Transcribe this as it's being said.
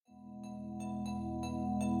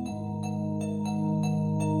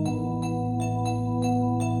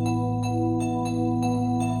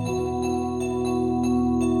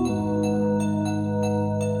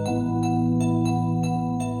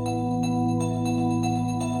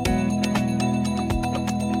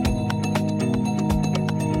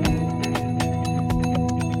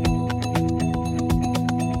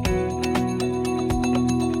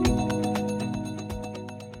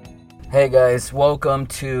Hey guys, welcome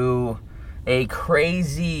to a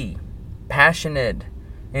crazy, passionate,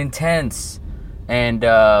 intense, and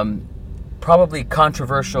probably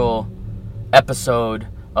controversial episode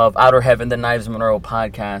of Outer Heaven, the Knives Monroe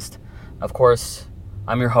podcast. Of course,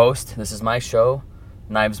 I'm your host. This is my show,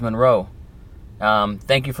 Knives Monroe.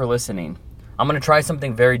 Thank you for listening. I'm going to try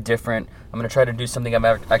something very different. I'm going to try to do something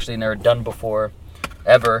I've actually never done before,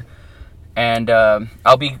 ever. And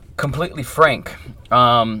I'll be completely frank.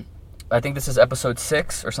 I think this is episode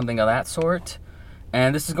 6 or something of that sort.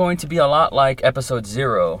 And this is going to be a lot like episode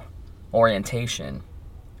 0, orientation.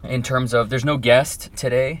 In terms of, there's no guest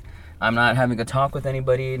today. I'm not having a talk with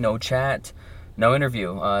anybody, no chat, no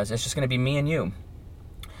interview. It's just going to be me and you.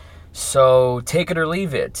 So take it or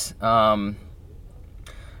leave it. Now,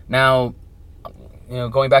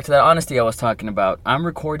 going back to that honesty I was talking about, I'm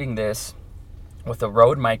recording this with a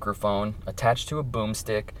Rode microphone attached to a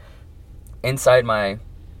boomstick inside my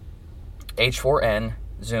H4n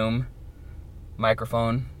Zoom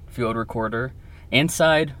microphone field recorder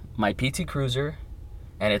inside my PT Cruiser,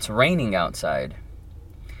 and it's raining outside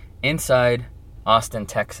inside Austin,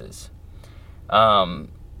 Texas. I'm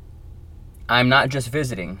not just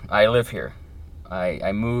visiting. I live here.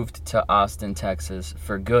 I moved to Austin, Texas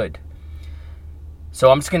for good. So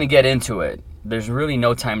I'm just going to get into it. There's really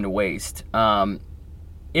no time to waste.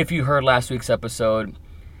 If you heard last week's episode,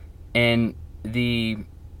 in the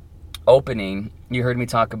opening, you heard me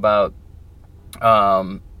talk about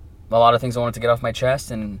a lot of things I wanted to get off my chest,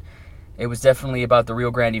 and it was definitely about the Rio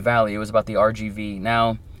Grande Valley. It was about the RGV.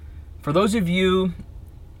 Now, for those of you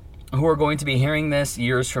who are going to be hearing this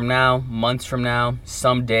years from now, months from now,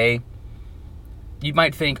 someday, you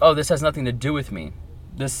might think, oh, this has nothing to do with me.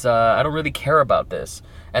 I don't really care about this,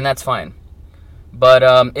 and that's fine.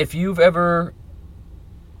 But if you've ever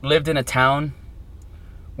lived in a town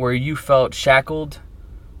where you felt shackled,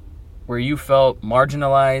 where you felt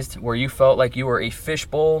marginalized, where you felt like you were a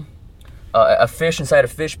fishbowl, a fish inside a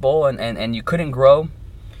fishbowl, and you couldn't grow.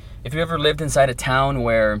 If you ever lived inside a town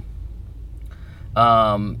where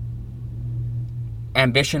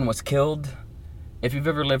ambition was killed, if you've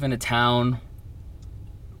ever lived in a town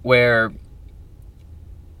where,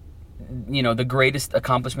 the greatest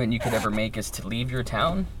accomplishment you could ever make is to leave your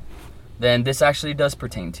town, then this actually does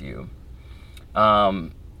pertain to you.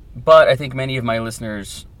 But I think many of my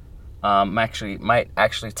listeners might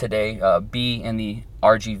actually today be in the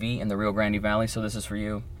RGV, in the Rio Grande Valley, so this is for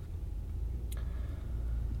you.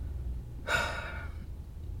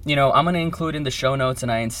 I'm going to include in the show notes,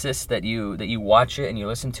 and I insist that you watch it and you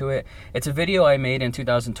listen to it. It's a video I made in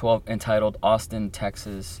 2012 entitled Austin,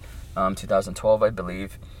 Texas, 2012, I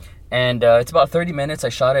believe. And it's about 30 minutes. I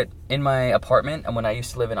shot it in my apartment, and when I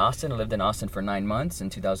used to live in Austin, I lived in Austin for 9 months in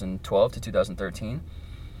 2012 to 2013.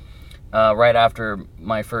 Right after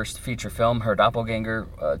my first feature film, Her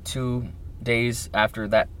Doppelganger, 2 days after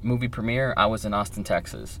that movie premiere, I was in Austin,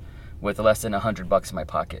 Texas, with less than $100 in my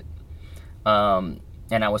pocket. And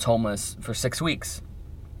I was homeless for 6 weeks,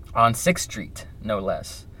 on 6th Street, no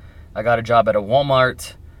less. I got a job at a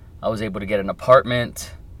Walmart. I was able to get an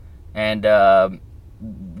apartment, and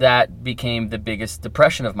that became the biggest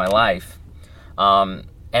depression of my life. And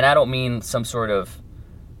I don't mean some sort of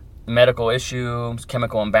medical issue,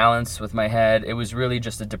 chemical imbalance with my head. It was really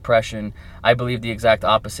just a depression. I believe the exact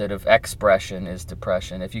opposite of expression is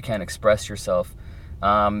depression. If you can't express yourself,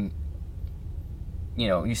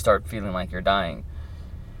 you start feeling like you're dying.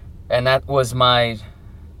 And that was my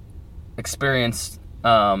experience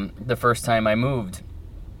the first time I moved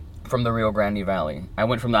from the Rio Grande Valley. I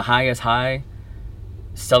went from the highest high,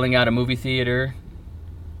 selling out a movie theater,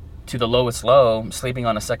 to the lowest low, sleeping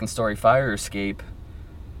on a second-story fire escape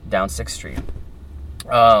down 6th Street.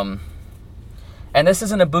 And this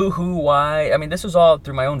isn't a boo-hoo why. I mean, this was all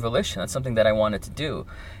through my own volition. That's something that I wanted to do.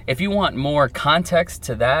 If you want more context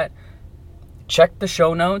to that, check the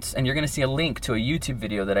show notes, and you're going to see a link to a YouTube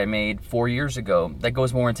video that I made 4 years ago that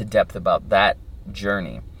goes more into depth about that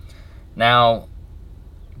journey. Now,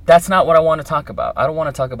 that's not what I want to talk about. I don't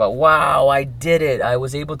want to talk about, wow, I did it. I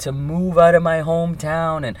was able to move out of my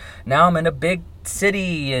hometown, and now I'm in a big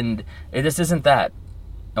city, and this isn't that,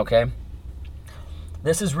 okay?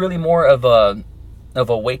 This is really more of a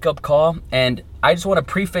wake-up call, and I just want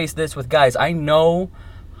to preface this with, guys, I know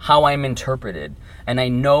how I'm interpreted, and I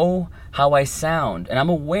know how I sound, and I'm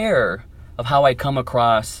aware of how I come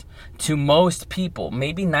across to most people,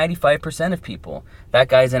 maybe 95% of people. That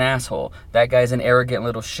guy's an asshole. That guy's an arrogant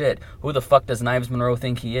little shit. Who the fuck does Knives Monroe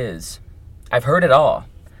think he is? I've heard it all.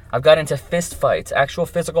 I've got into fist fights, actual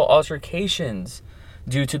physical altercations,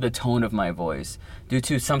 due to the tone of my voice, due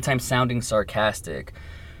to sometimes sounding sarcastic.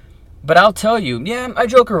 But I'll tell you, yeah, I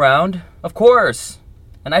joke around, of course.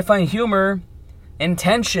 And I find humor in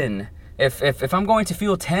tension. If I'm going to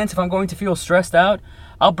feel tense, if I'm going to feel stressed out,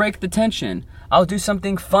 I'll break the tension. I'll do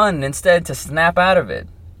something fun instead to snap out of it,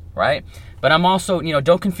 right? But I'm also,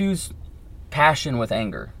 don't confuse passion with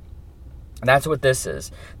anger. That's what this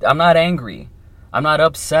is. I'm not angry. I'm not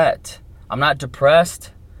upset. I'm not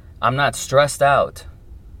depressed. I'm not stressed out.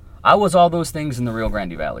 I was all those things in the Rio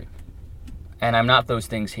Grande Valley. And I'm not those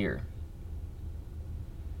things here.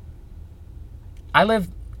 I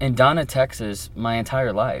lived in Donna, Texas my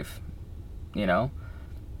entire life. I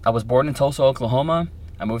was born in Tulsa, Oklahoma.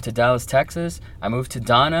 I moved to Dallas, Texas. I moved to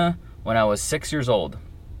Donna when I was 6 years old.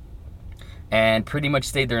 And pretty much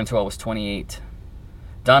stayed there until I was 28.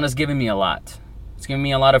 Donna's given me a lot. It's given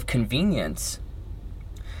me a lot of convenience.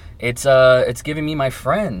 It's given me my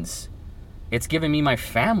friends. It's given me my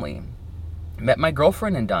family. Met my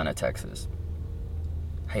girlfriend in Donna, Texas.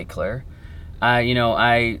 Hey, Claire.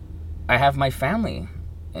 I have my family.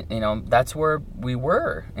 That's where we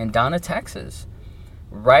were, in Donna, Texas.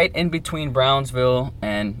 Right in between Brownsville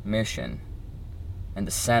and Mission. In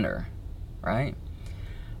the center, right?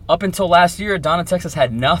 Up until last year, Donna, Texas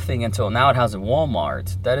had nothing until now it has a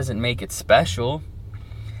Walmart. That doesn't make it special.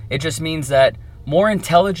 It just means that more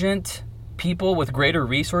intelligent people with greater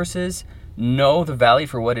resources know the valley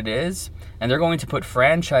for what it is, and they're going to put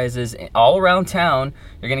franchises all around town.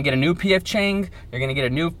 You're going to get a new P.F. Chang. You're going to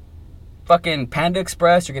get a new fucking Panda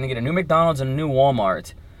Express. You're going to get a new McDonald's and a new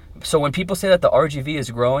Walmart. So when people say that the RGV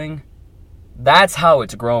is growing, that's how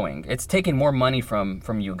it's growing. It's taking more money from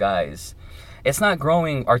you guys. It's not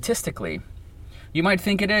growing artistically. You might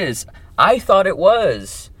think it is. I thought it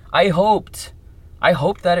was. I hoped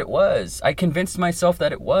that it was. I convinced myself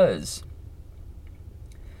that it was.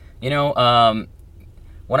 When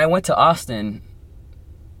I went to Austin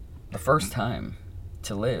the first time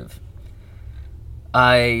to live,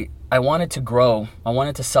 I wanted to grow. I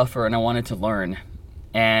wanted to suffer, and I wanted to learn.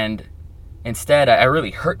 And instead, I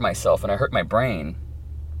really hurt myself, and I hurt my brain.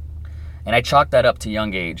 And I chalked that up to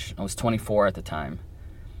young age. I was 24 at the time.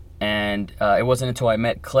 And it wasn't until I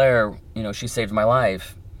met Claire, she saved my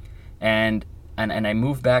life. And I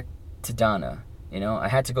moved back to Donna. I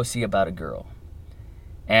had to go see about a girl.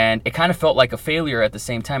 And it kind of felt like a failure at the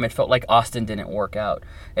same time. It felt like Austin didn't work out.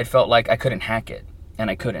 It felt like I couldn't hack it. And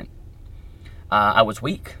I couldn't. I was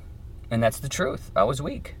weak. And that's the truth. I was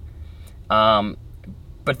weak.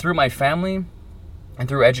 But through my family and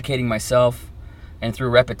through educating myself and through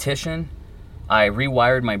repetition, I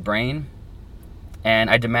rewired my brain,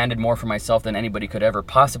 and I demanded more for myself than anybody could ever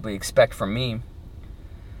possibly expect from me.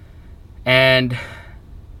 And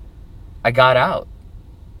I got out,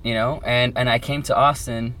 and I came to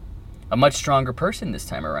Austin a much stronger person this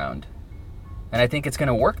time around. And I think it's going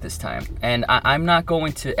to work this time. And I'm not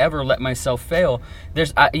going to ever let myself fail.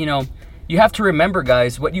 You have to remember,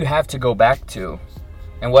 guys, what you have to go back to.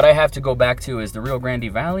 And what I have to go back to is the Rio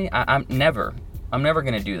Grande Valley. I'm never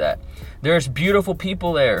going to do that. There's beautiful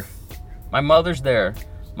people there. My mother's there.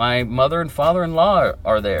 My mother and father-in-law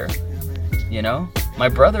are there. My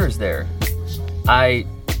brother's there. I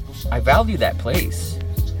value that place.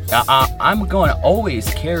 I'm going to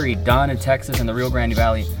always carry Donna, Texas, and the Rio Grande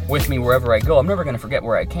Valley with me wherever I go. I'm never going to forget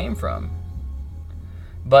where I came from.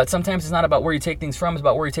 But sometimes it's not about where you take things from, it's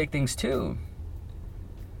about where you take things to.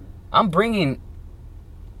 I'm bringing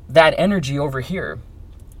that energy over here.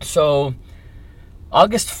 So,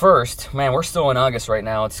 August 1st, man, we're still in August right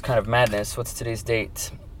now. It's kind of madness. What's today's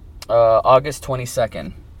date? August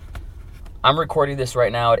 22nd. I'm recording this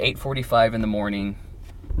right now at 8:45 in the morning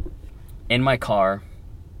in my car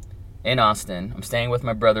in Austin. I'm staying with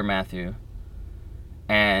my brother Matthew.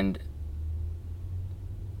 And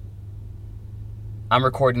I'm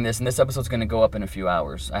recording this, and this episode's going to go up in a few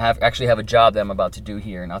hours. I actually have a job that I'm about to do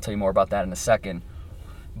here, and I'll tell you more about that in a second.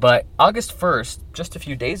 But August 1st, just a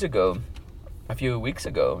few weeks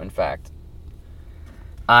ago, in fact,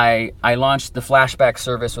 I launched the Flashback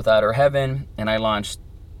service with Outer Heaven, and I launched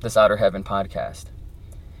this Outer Heaven podcast.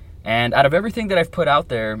 And out of everything that I've put out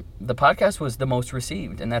there, the podcast was the most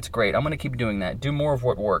received, and that's great. I'm going to keep doing that. Do more of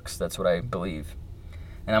what works. That's what I believe.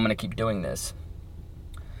 And I'm going to keep doing this.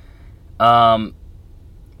 But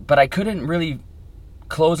I couldn't really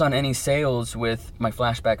close on any sales with my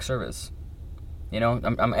Flashback service.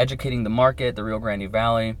 I'm educating the market, the Rio Grande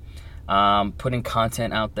Valley, putting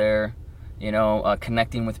content out there,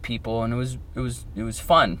 connecting with people, and it was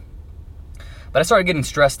fun. But I started getting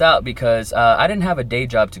stressed out because I didn't have a day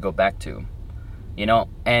job to go back to,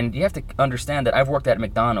 And you have to understand that I've worked at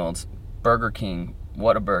McDonald's, Burger King,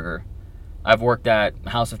 Whataburger. I've worked at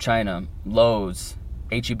House of China, Lowe's,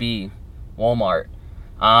 H-E-B, Walmart.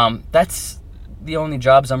 That's the only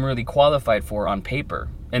jobs I'm really qualified for on paper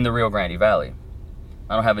in the Rio Grande Valley.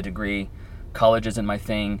 I don't have a degree. College isn't my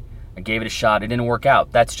thing. I gave it a shot. It didn't work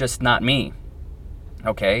out. That's just not me.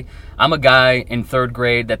 Okay? I'm a guy in 3rd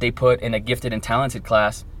grade that they put in a gifted and talented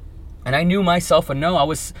class, and I knew myself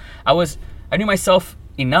enough. I knew myself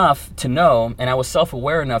enough to know, and I was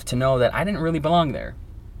self-aware enough to know that I didn't really belong there.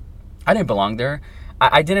 I didn't belong there.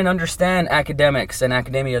 I didn't understand academics and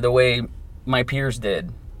academia the way my peers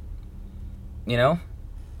did. You know?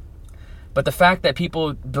 But the fact that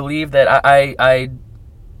people believe that I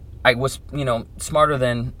was, smarter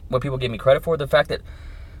than what people gave me credit for, the fact that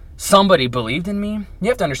somebody believed in me, you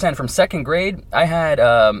have to understand, from 2nd grade, I had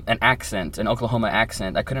an accent, an Oklahoma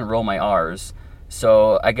accent. I couldn't roll my R's.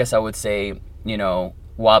 So I guess I would say,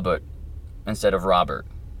 Wabut instead of Robert,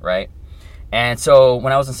 right? And so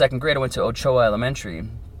when I was in 2nd grade, I went to Ochoa Elementary,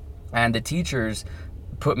 and the teachers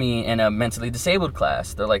put me in a mentally disabled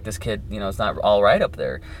class. They're like, this kid, is not all right up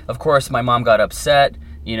there. Of course, my mom got upset,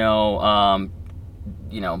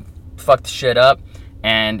 fucked shit up,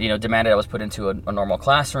 and, demanded I was put into a normal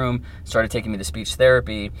classroom, started taking me to speech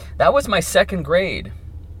therapy. That was my 2nd grade.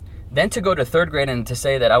 Then to go to 3rd grade and to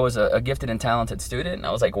say that I was a gifted and talented student,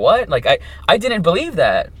 I was like, what? Like, I didn't believe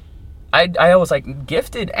that. I was like,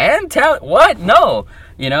 gifted and talent? What? No.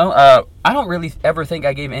 I don't really ever think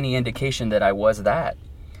I gave any indication that I was that.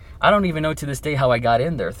 I don't even know to this day how I got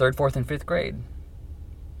in there, 3rd, 4th, and 5th grade.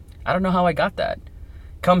 I don't know how I got that.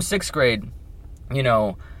 Come 6th grade,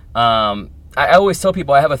 I always tell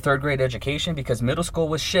people I have a 3rd grade education because middle school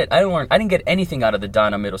was shit. I didn't get anything out of the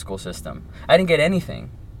Donna middle school system. I didn't get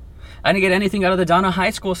anything. I didn't get anything out of the Donna high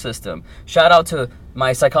school system. Shout out to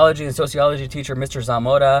my psychology and sociology teacher, Mr.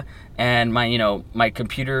 Zamora, and my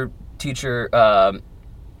computer teacher,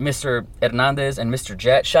 Mr. Hernandez and Mr.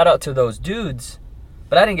 Jet. Shout out to those dudes.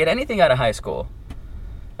 But I didn't get anything out of high school.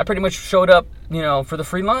 I pretty much showed up, for the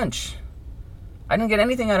free lunch. I didn't get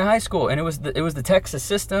anything out of high school, and it was the Texas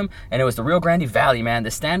system, and it was the Rio Grande Valley, man.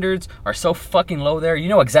 The standards are so fucking low there. You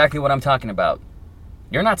know exactly what I'm talking about.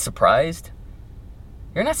 You're not surprised.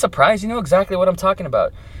 You're not surprised. You know exactly what I'm talking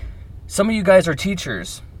about. Some of you guys are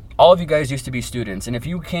teachers. All of you guys used to be students, and if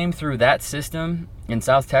you came through that system in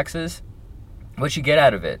South Texas, what'd you get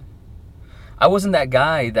out of it? I wasn't that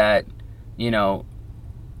guy that,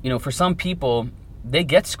 for some people, they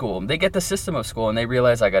get school, they get the system of school, and they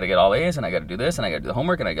realize I got to get all A's, and I got to do this, and I got to do the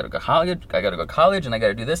homework, and I got to go college, and I got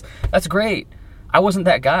to do this. That's great. I wasn't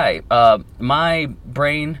that guy. My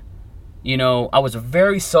brain, I was a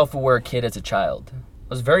very self-aware kid as a child. I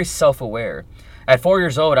was very self-aware. At 4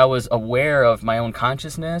 years old, I was aware of my own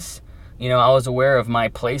consciousness. I was aware of my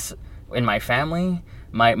place in my family,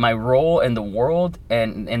 my role in the world,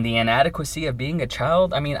 and the inadequacy of being a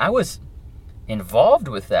child. I mean, I was involved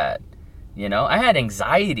with that. I had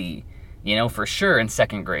anxiety, for sure in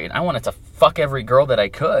 2nd grade. I wanted to fuck every girl that I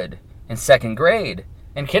could in 2nd grade.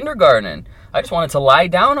 In kindergarten, I just wanted to lie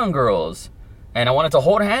down on girls, and I wanted to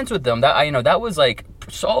hold hands with them. That was like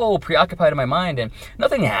so preoccupied in my mind, and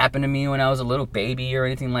nothing happened to me when I was a little baby or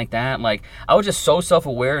anything like that. Like, I was just so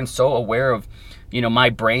self-aware and so aware of, my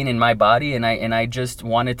brain and my body, and I just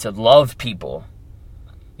wanted to love people.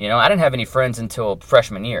 I didn't have any friends until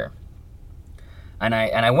freshman year. And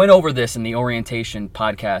I went over this in the orientation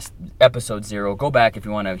podcast, episode 0. Go back if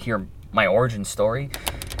you want to hear my origin story.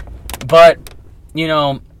 But,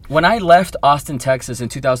 when I left Austin, Texas in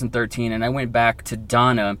 2013, and I went back to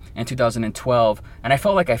Donna in 2012, and I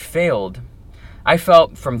felt like I failed. I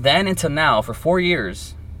felt from then until now, for 4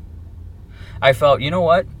 years, I felt, you know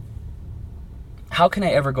what? How can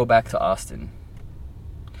I ever go back to Austin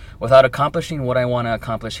without accomplishing what I want to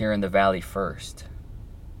accomplish here in the Valley first?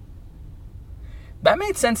 That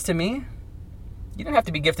made sense to me. You don't have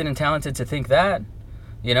to be gifted and talented to think that,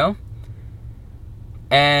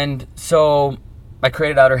 And so I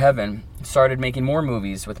created Outer Heaven, started making more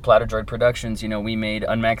movies with Platter Droid Productions. We made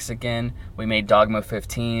Unmexican, we made Dogma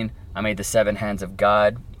 15, I made The Seven Hands of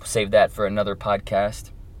God, save that for another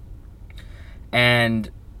podcast.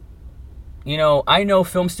 And, I know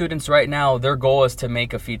film students right now, their goal is to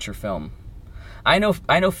make a feature film. I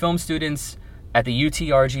know film students at the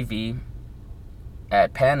UTRGV,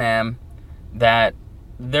 at Pan Am, that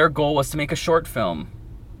their goal was to make a short film.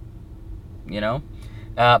 I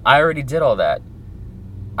already did all that.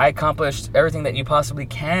 I accomplished everything that you possibly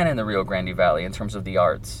can in the Rio Grande Valley in terms of the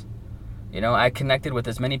arts. I connected with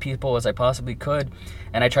as many people as I possibly could,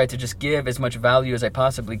 and I tried to just give as much value as I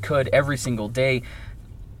possibly could every single day,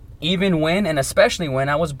 even when, and especially when,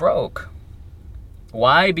 I was broke.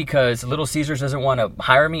 Why? Because Little Caesars doesn't want to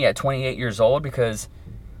hire me at 28 years old because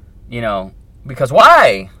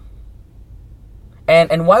why?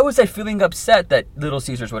 And why was I feeling upset that Little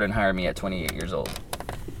Caesars wouldn't hire me at 28 years old?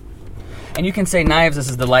 And you can say, Knives, this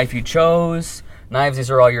is the life you chose. Knives, these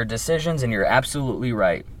are all your decisions, and you're absolutely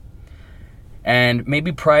right. And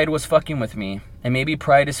maybe pride was fucking with me. And maybe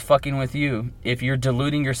pride is fucking with you if you're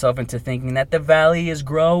deluding yourself into thinking that the valley is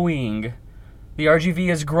growing. The RGV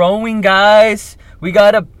is growing, guys. We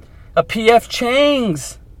got a PF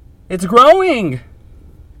Chang's. It's growing.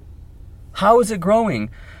 How is it growing?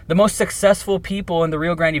 The most successful people in the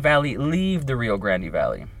Rio Grande Valley leave the Rio Grande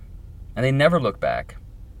Valley. And they never look back.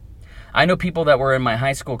 I know people that were in my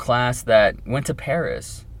high school class that went to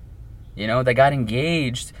Paris. You know, they got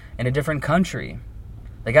engaged in a different country.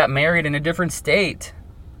 They got married in a different state.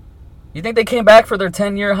 You think they came back for their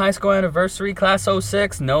 10-year high school anniversary, class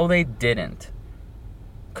 06? No, they didn't.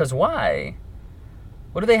 Because why?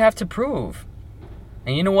 What do they have to prove?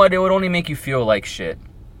 And you know what? It would only make you feel like shit.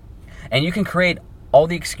 And you can create all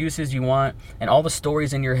the excuses you want and all the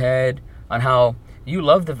stories in your head on how you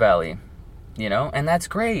love the valley, you know? And that's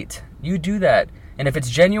great. You do that. And if it's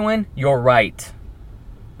genuine, you're right.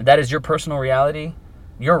 If that is your personal reality,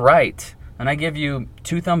 you're right. And I give you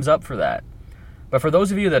 2 thumbs up for that. But for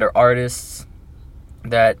those of you that are artists,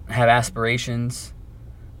 that have aspirations,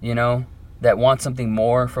 you know, that want something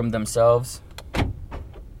more from themselves,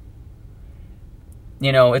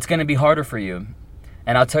 you know, it's going to be harder for you.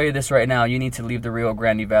 And I'll tell you this right now, you need to leave the Rio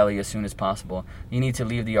Grande Valley as soon as possible. You need to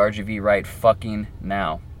leave the RGV right fucking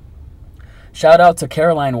now. Shout out to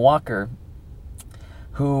Caroline Walker,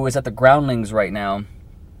 who is at the Groundlings right now.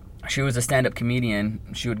 She was a stand-up comedian.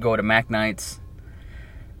 She would go to Mac Nights.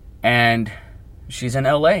 And she's in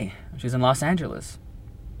LA. She's in Los Angeles.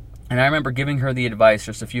 And I remember giving her the advice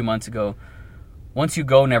just a few months ago, once you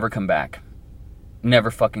go, never come back.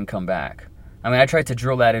 Never fucking come back. I mean, I tried to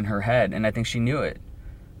drill that in her head, and I think she knew it.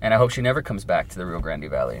 And I hope she never comes back to the Rio Grande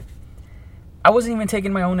Valley. I wasn't even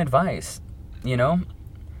taking my own advice, you know?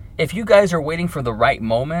 If you guys are waiting for the right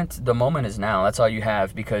moment, the moment is now. That's all you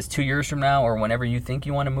have, because 2 years from now or whenever you think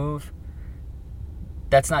you want to move,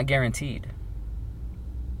 that's not guaranteed.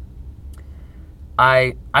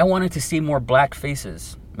 I wanted to see more black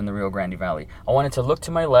faces in the Rio Grande Valley. I wanted to look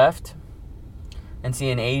to my left and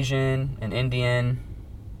see an Asian, an Indian,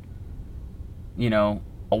 you know,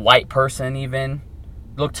 a white person even.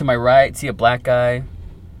 Look to my right, see a black guy,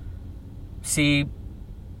 see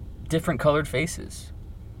different colored faces,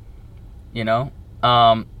 you know.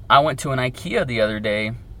 I went to an IKEA the other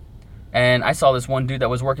day, and I saw this one dude that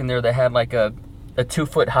was working there that had like a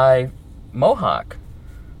 2-foot high mohawk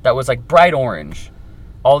that was like bright orange,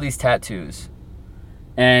 all these tattoos,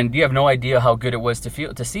 and you have no idea how good it was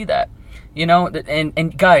to see that, you know.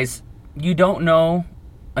 And guys, you don't know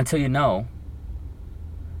until you know.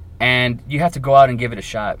 And you have to go out and give it a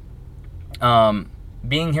shot.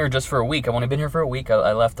 Being here just for a week, I've only been here for a week.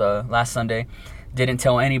 I left last Sunday. Didn't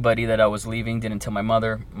tell anybody that I was leaving. Didn't tell my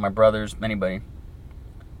mother, my brothers, anybody.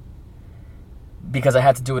 Because I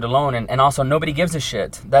had to do it alone. And also, nobody gives a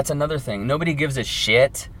shit. That's another thing. Nobody gives a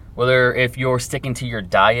shit whether if you're sticking to your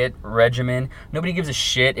diet regimen. Nobody gives a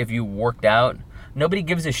shit if you worked out. Nobody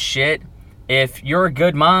gives a shit if you're a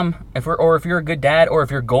good mom, or if you're a good dad, or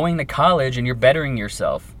if you're going to college and you're bettering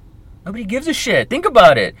yourself. Nobody gives a shit. Think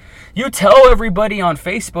about it. You tell everybody on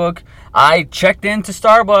Facebook, I checked into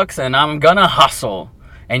Starbucks and I'm gonna hustle.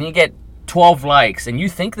 And you get 12 likes. And you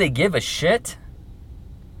think they give a shit?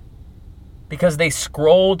 Because they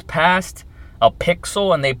scrolled past a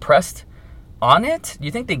pixel and they pressed on it? You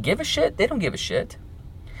think they give a shit? They don't give a shit.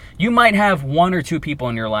 You might have 1 or 2 people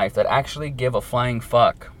in your life that actually give a flying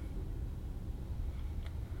fuck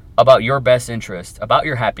about your best interest, about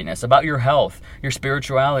your happiness, about your health, your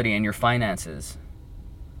spirituality, and your finances.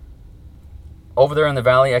 Over there in the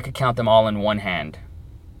valley, I could count them all in one hand.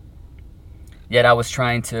 Yet I was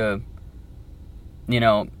trying to, you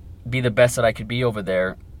know, be the best that I could be over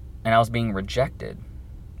there, and I was being rejected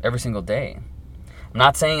every single day. I'm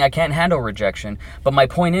not saying I can't handle rejection, but my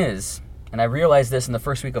point is, and I realized this in the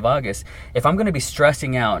first week of August, if I'm going to be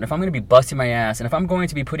stressing out, and if I'm going to be busting my ass, and if I'm going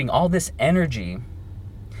to be putting all this energy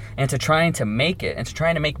into trying to make it, and to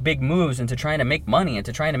trying to make big moves, and to trying to make money, and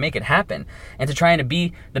to trying to make it happen, and to trying to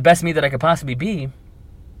be the best me that I could possibly be,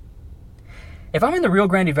 if I'm in the Rio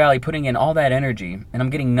Grande Valley putting in all that energy, and I'm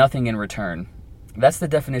getting nothing in return, that's the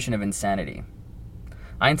definition of insanity.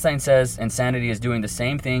 Einstein says insanity is doing the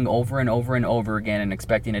same thing over and over and over again and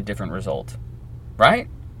expecting a different result. Right?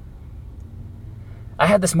 I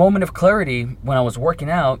had this moment of clarity when I was working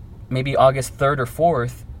out, maybe August 3rd or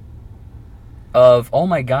 4th, of, oh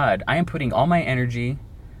my God, I am putting all my energy,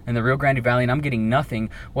 in the Rio Grande Valley and I'm getting nothing.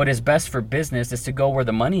 What is best for business is to go where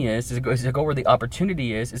the money is to go where the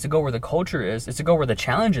opportunity is to go where the culture is to go where the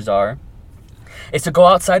challenges are. It's to go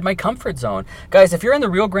outside my comfort zone. Guys, if you're in the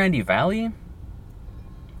Rio Grande Valley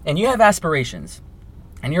and you have aspirations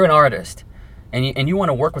and you're an artist and you want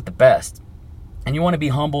to work with the best and you want to be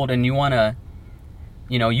humbled and you want to,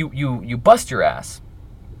 you bust your ass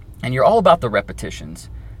and you're all about the repetitions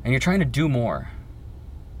and you're trying to do more,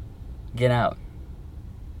 get out.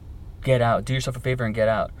 Get out. Do yourself a favor and get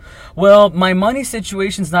out. Well, my money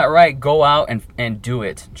situation's not right. Go out and do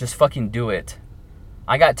it. Just fucking do it.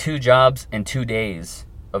 I got 2 jobs in 2 days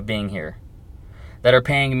of being here that are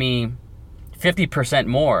paying me 50%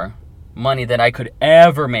 more money than I could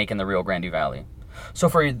ever make in the Rio Grande Valley. So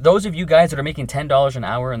for those of you guys that are making $10 an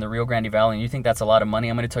hour in the Rio Grande Valley and you think that's a lot of money,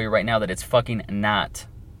 I'm going to tell you right now that it's fucking not.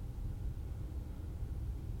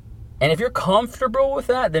 And if you're comfortable with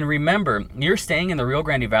that, then remember, you're staying in the Rio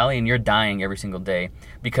Grande Valley and you're dying every single day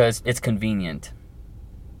because it's convenient.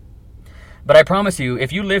 But I promise you,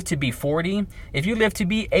 if you live to be 40, if you live to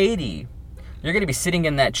be 80, you're going to be sitting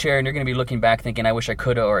in that chair and you're going to be looking back thinking, I wish I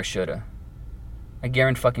coulda or I shoulda. I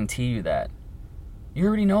guarantee you that. You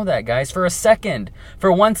already know that, guys. For 1 second,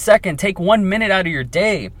 take 1 minute out of your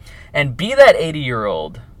day and be that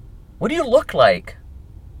 80-year-old. What do you look like?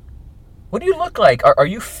 What do you look like? Are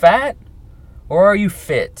you fat or are you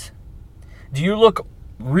fit? Do you look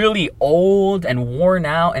really old and worn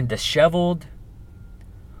out and disheveled?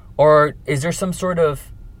 Or is there some sort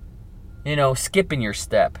of, skip in your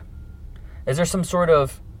step? Is there some sort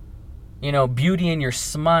of, beauty in your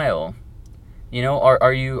smile?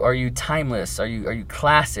 Are you timeless? Are you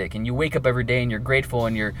classic? And you wake up every day and you're grateful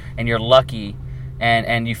and you're lucky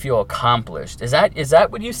and you feel accomplished. Is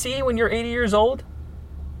that what you see when you're 80 years old?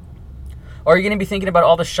 Or are you going to be thinking about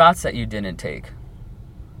all the shots that you didn't take?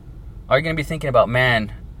 Are you going to be thinking about,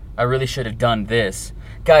 man, I really should have done this?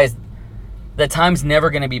 Guys, the time's never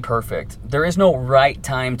going to be perfect. There is no right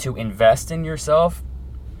time to invest in yourself.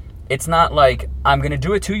 It's not like, I'm going to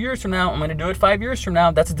do it 2 years from now, I'm going to do it 5 years from now.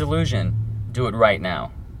 That's a delusion. Do it right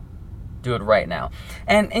now. Do it right now.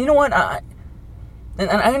 And you know what? I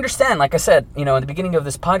understand, like I said, in the beginning of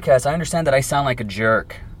this podcast, I understand that I sound like a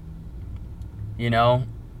jerk.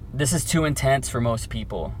 This is too intense for most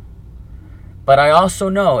people. But I also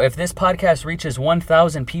know if this podcast reaches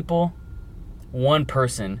 1,000 people, one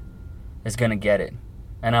person is going to get it.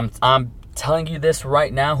 And I'm telling you this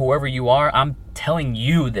right now, whoever you are, I'm telling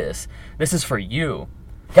you this. This is for you.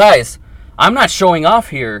 Guys, I'm not showing off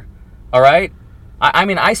here, all right?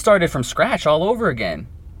 I started from scratch all over again.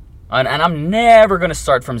 And I'm never going to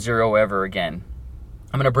start from zero ever again.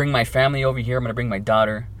 I'm going to bring my family over here. I'm going to bring my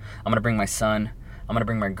daughter. I'm going to bring my son. I'm going to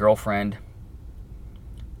bring my girlfriend.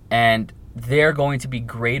 And they're going to be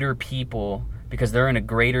greater people because they're in a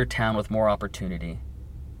greater town with more opportunity.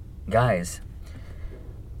 Guys,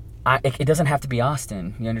 it doesn't have to be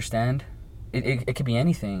Austin. You understand? It could be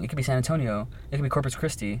anything. It could be San Antonio. It could be Corpus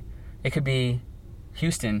Christi. It could be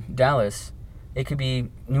Houston, Dallas. It could be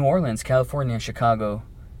New Orleans, California, Chicago.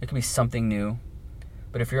 It could be something new.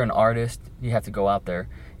 But if you're an artist, you have to go out there.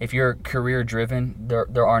 If you're career driven,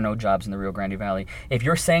 there are no jobs in the Rio Grande Valley. If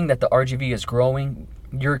you're saying that the RGV is growing,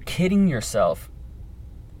 you're kidding yourself.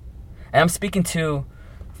 And I'm speaking to,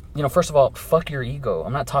 first of all, fuck your ego.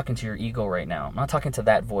 I'm not talking to your ego right now. I'm not talking to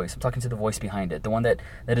that voice. I'm talking to the voice behind it. The one that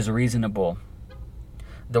is reasonable.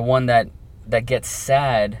 The one that gets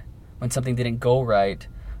sad when something didn't go right.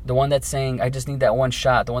 The one that's saying, I just need that one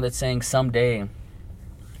shot. The one that's saying someday.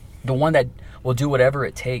 The one that will do whatever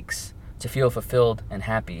it takes to feel fulfilled and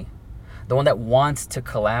happy. The one that wants to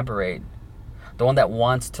collaborate. The one that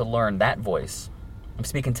wants to learn. That voice. I'm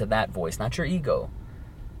speaking to that voice, not your ego.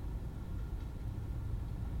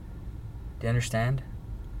 Do you understand?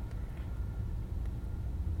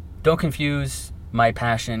 Don't confuse my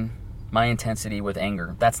passion, my intensity with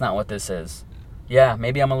anger. That's not what this is. Yeah,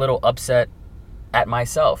 maybe I'm a little upset at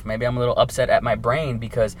myself. Maybe I'm a little upset at my brain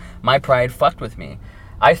because my pride fucked with me.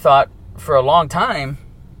 I thought for a long time,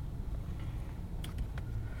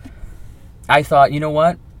 you know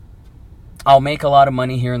what? I'll make a lot of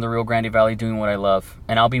money here in the Rio Grande Valley doing what I love,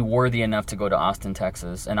 and I'll be worthy enough to go to Austin,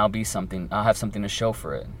 Texas, and I'll have something to show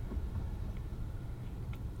for it.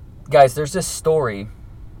 Guys, there's this story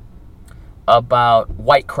about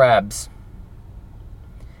white crabs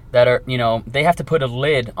that are, they have to put a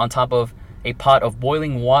lid on top of a pot of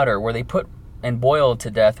boiling water where they put and boil to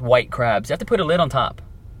death white crabs. You have to put a lid on top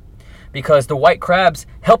because the white crabs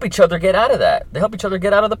help each other get out of that. They help each other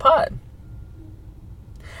get out of the pot.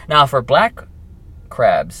 Now, for black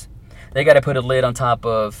crabs, they got to put a lid on top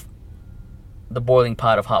of the boiling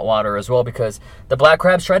pot of hot water as well, because the black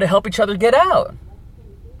crabs try to help each other get out.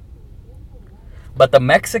 But the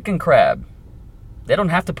Mexican crab, they don't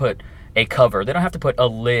have to put a cover. They don't have to put a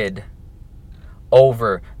lid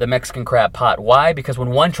over the Mexican crab pot. Why? Because when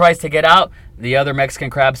one tries to get out, the other Mexican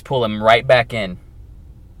crabs pull him right back in.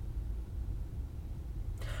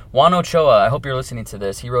 Juan Ochoa, I hope you're listening to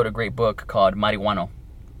this. He wrote a great book called Marihuano,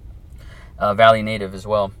 Valley native as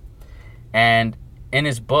well. And in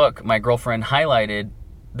his book, my girlfriend highlighted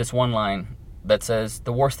this one line that says,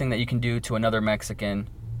 the worst thing that you can do to another Mexican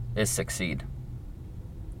is succeed.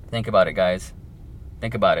 Think about it, guys.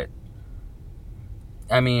 Think about it.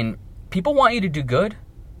 I mean, people want you to do good,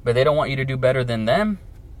 but they don't want you to do better than them.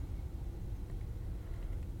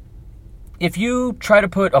 If you try to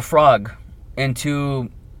put a frog into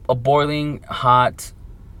a boiling hot,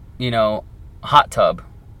 hot tub,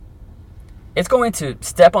 it's going to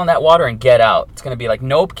step on that water and get out. It's going to be like,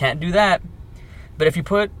 nope, can't do that. But if you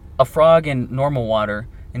put a frog in normal water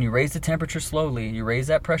and you raise the temperature slowly, you raise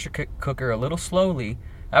that pressure cooker a little slowly,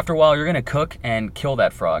 after a while you're going to cook and kill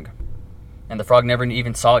that frog. And the frog never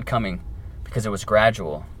even saw it coming because it was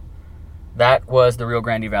gradual. That was the Rio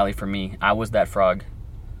Grande Valley for me. I was that frog.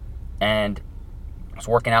 And I was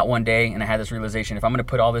working out one day and I had this realization, if I'm going to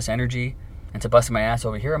put all this energy into busting my ass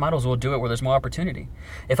over here, I might as well do it where there's more opportunity.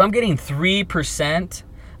 If I'm getting 3%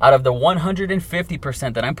 out of the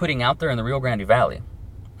 150% that I'm putting out there in the Rio Grande Valley,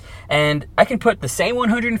 and I can put the same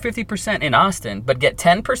 150% in Austin, but get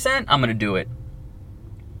 10%, I'm going to do it.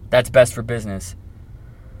 That's best for business.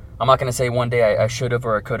 I'm not going to say one day I should have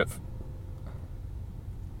or I could have.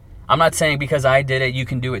 I'm not saying because I did it, you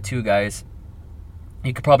can do it too, guys.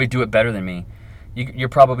 You could probably do it better than me. You're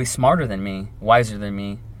probably smarter than me, wiser than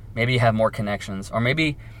me. Maybe you have more connections, or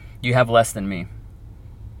maybe you have less than me.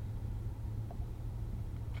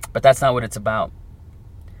 But that's not what it's about.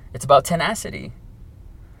 It's about tenacity.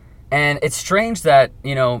 And it's strange that,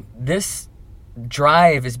 this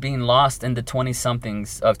drive is being lost in the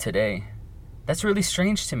 20-somethings of today. That's really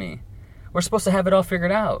strange to me. We're supposed to have it all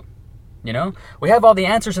figured out. We have all the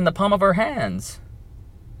answers in the palm of our hands.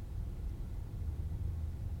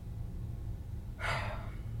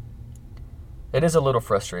 It is a little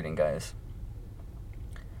frustrating, guys.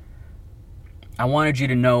 I wanted you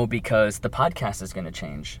to know because the podcast is going to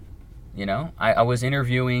change. I was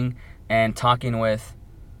interviewing and talking with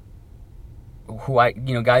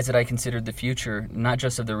guys that I considered the future, not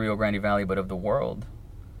just of the Rio Grande Valley, but of the world.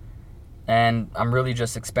 And I'm really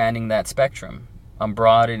just expanding that spectrum. I'm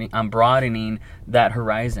broadening that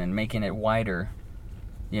horizon, making it wider.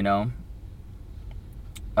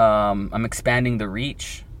 I'm expanding the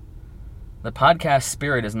reach. The podcast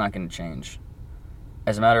spirit is not going to change.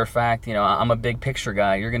 As a matter of fact, I'm a big picture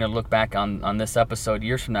guy. You're going to look back on this episode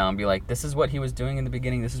years from now and be like, this is what he was doing in the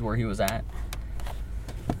beginning. This is where he was at.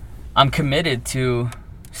 I'm committed to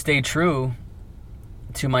stay true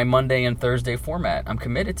to my Monday and Thursday format. I'm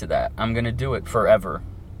committed to that. I'm going to do it forever.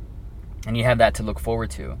 And you have that to look forward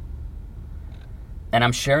to. And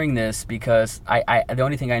I'm sharing this because the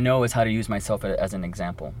only thing I know is how to use myself as an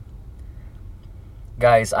example.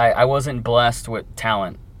 Guys, I wasn't blessed with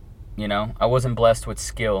talent, I wasn't blessed with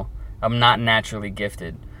skill. I'm not naturally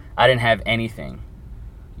gifted. I didn't have anything,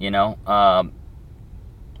 I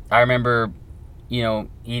remember,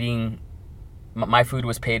 eating, my food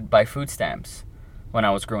was paid by food stamps when I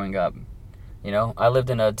was growing up. I lived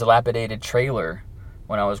in a dilapidated trailer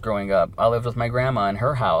when I was growing up. I lived with my grandma in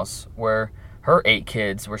her house where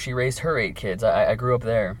she raised her 8 kids. I grew up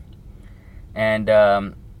there.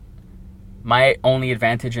 And, my only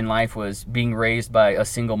advantage in life was being raised by a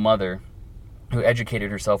single mother who educated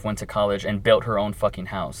herself, went to college, and built her own fucking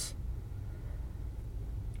house.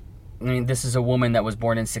 I mean, this is a woman that was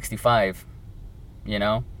born in 1965,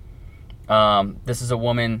 This is a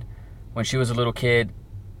woman, when she was a little kid,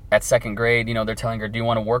 at 2nd grade, they're telling her, do you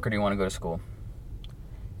want to work or do you want to go to school?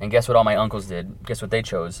 And guess what all my uncles did? Guess what they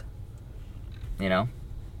chose?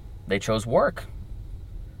 They chose work.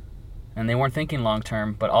 And they weren't thinking long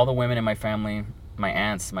term, but all the women in my family, my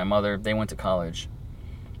aunts, my mother, they went to college.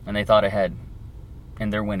 And they thought ahead.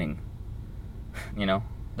 And they're winning.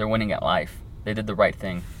 They're winning at life. They did the right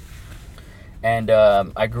thing. And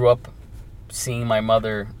I grew up seeing my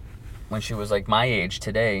mother, when she was like my age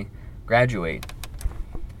today, graduate.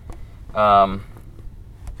 That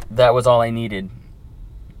was all I needed.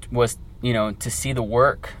 Was, to see the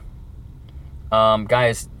work.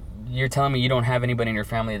 Guys, you're telling me you don't have anybody in your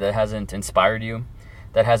family that hasn't inspired you,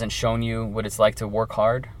 that hasn't shown you what it's like to work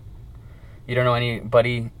hard? You don't know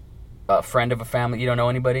anybody, a friend of a family, you don't know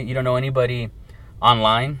anybody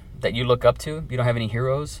online that you look up to? You don't have any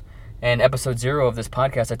heroes? In episode 0 of this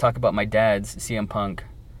podcast, I talk about my dads, CM Punk,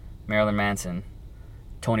 Marilyn Manson,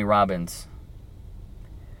 Tony Robbins,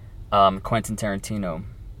 Quentin Tarantino,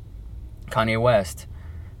 Kanye West.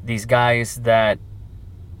 These guys that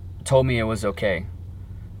told me it was okay.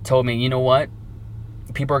 Told me, you know what?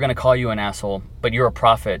 People are going to call you an asshole, but you're a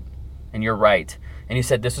prophet, and you're right. And he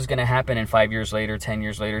said this was going to happen, and 5 years later, 10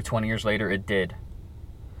 years later, 20 years later, it did.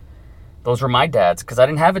 Those were my dads, because I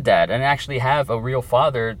didn't have a dad. I didn't actually have a real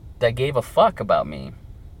father that gave a fuck about me.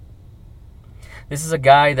 This is a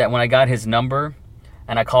guy that when I got his number,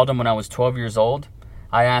 and I called him when I was 12 years old,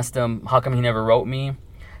 I asked him, how come he never wrote me?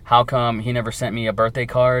 How come he never sent me a birthday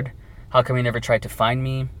card? How come he never tried to find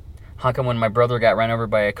me? How come when my brother got run over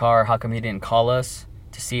by a car, how come he didn't call us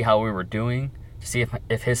to see how we were doing? To see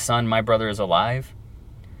if his son, my brother, is alive?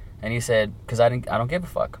 And he said, because I don't give a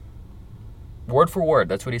fuck. Word for word,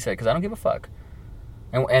 that's what he said, because I don't give a fuck.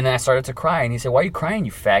 And then I started to cry, and he said, why are you crying,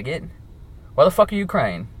 you faggot? Why the fuck are you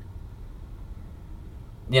crying?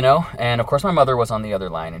 You know? And of course my mother was on the other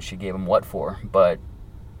line, and she gave him what for. But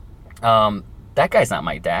that guy's not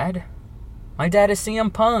my dad. My dad is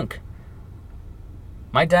CM Punk.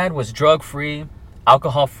 My dad was drug-free,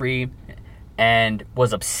 alcohol-free, and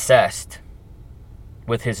was obsessed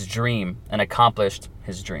with his dream and accomplished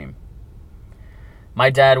his dream. My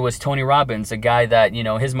dad was Tony Robbins, a guy that, you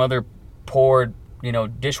know, his mother poured, you know,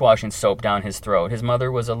 dishwashing soap down his throat. His mother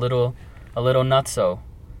was a little nutso.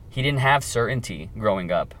 He didn't have certainty growing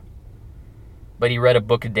up. But he read a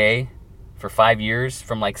book a day for 5 years,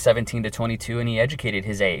 from like 17 to 22, and he educated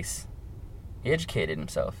his ace. He educated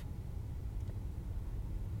himself.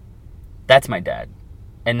 That's my dad.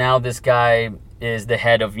 And now this guy is the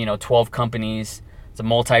head of, 12 companies. He's a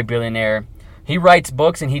multi-billionaire. He writes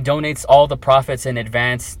books and he donates all the profits in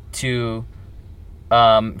advance to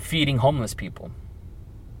feeding homeless people.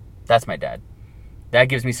 That's my dad. That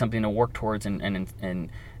gives me something to work towards and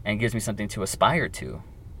gives me something to aspire to.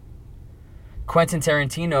 Quentin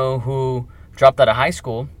Tarantino, who dropped out of high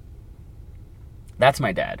school, that's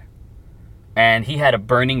my dad. And he had a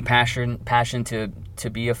burning passion to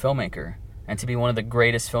be a filmmaker and to be one of the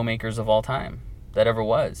greatest filmmakers of all time that ever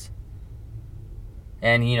was.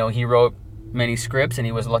 And, he wrote many scripts, and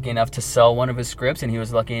he was lucky enough to sell one of his scripts, and he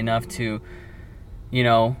was lucky enough to,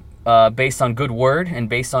 based on good word and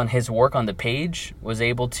based on his work on the page, was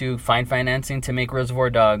able to find financing to make Reservoir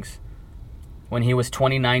Dogs when he was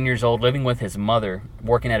 29 years old, living with his mother,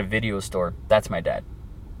 working at a video store. That's my dad.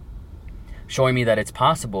 Showing me that it's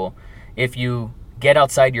possible if you get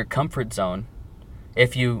outside your comfort zone,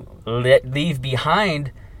 if you leave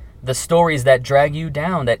behind the stories that drag you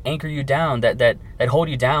down, that anchor you down, that hold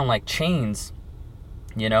you down like chains,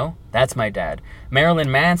 that's my dad.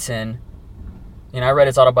 Marilyn Manson, I read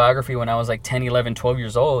his autobiography when I was like 10, 11, 12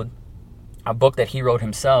 years old, a book that he wrote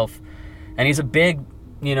himself, and he's a big,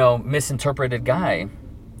 misinterpreted guy.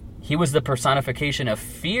 He was the personification of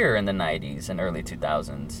fear in the 90s and early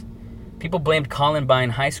 2000s. People blamed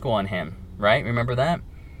Columbine High School on him, right? Remember that?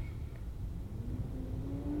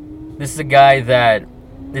 This is a guy that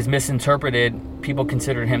is misinterpreted. People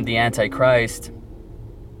considered him the Antichrist,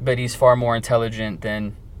 but he's far more intelligent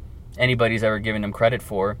than anybody's ever given him credit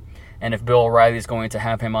for. And if Bill O'Reilly's going to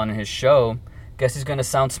have him on his show, guess he's going to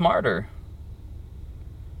sound smarter.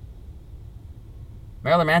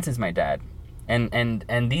 Marilyn Manson's my dad.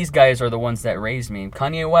 And these guys are the ones that raised me.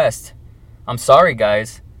 Kanye West, I'm sorry,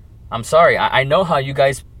 guys. I'm sorry. I know how you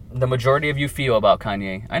guys, the majority of you, feel about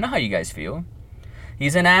Kanye. I know how you guys feel.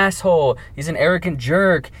 He's an asshole. He's an arrogant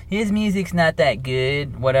jerk. His music's not that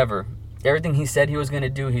good. Whatever. Everything he said he was going to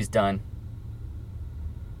do, he's done.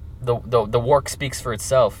 The work speaks for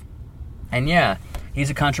itself. And yeah, he's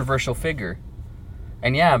a controversial figure.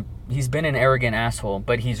 And yeah, he's been an arrogant asshole,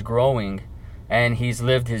 but he's growing and he's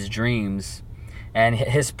lived his dreams. And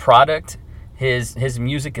his product, his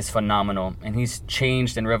music is phenomenal, and he's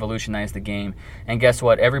changed and revolutionized the game. And guess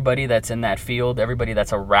what? Everybody that's in that field, everybody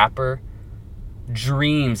that's a rapper,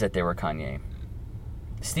 dreams that they were Kanye.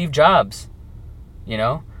 Steve Jobs,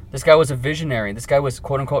 this guy was a visionary. This guy was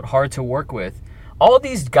quote-unquote hard to work with. All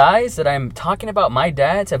these guys that I'm talking about, my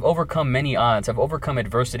dads, have overcome many odds, have overcome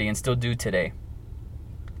adversity, and still do today.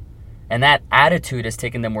 And that attitude has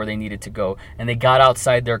taken them where they needed to go. And they got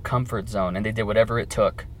outside their comfort zone, and they did whatever it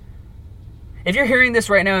took. If you're hearing this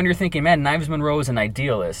right now and you're thinking, man, Knives Monroe is an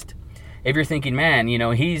idealist. If you're thinking, man,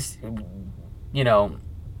 he's,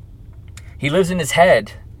 he lives in his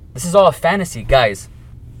head. This is all a fantasy. Guys,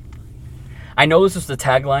 I know this was the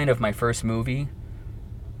tagline of my first movie,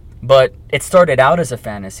 but it started out as a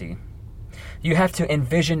fantasy. You have to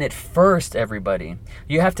envision it first, everybody.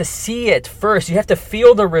 You have to see it first. You have to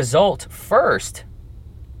feel the result first.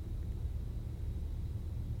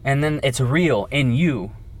 And then it's real in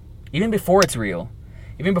you. Even before it's real.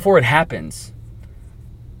 Even before it happens.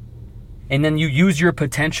 And then you use your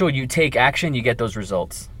potential, you take action, you get those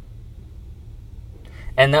results.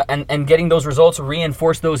 And getting those results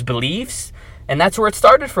reinforce those beliefs. And that's where it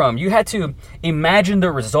started from. You had to imagine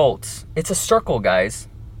the results. It's a circle, guys.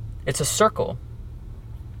 It's a circle.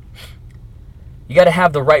 You got to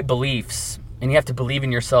have the right beliefs. And you have to believe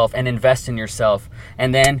in yourself and invest in yourself.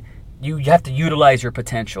 And then you have to utilize your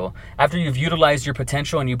potential. After you've utilized your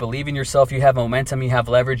potential and you believe in yourself, you have momentum, you have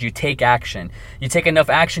leverage, you take action. You take enough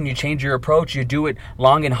action, you change your approach, you do it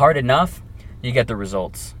long and hard enough, you get the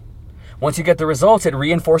results. Once you get the results, it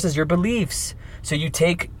reinforces your beliefs. So you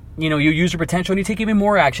use your potential and you take even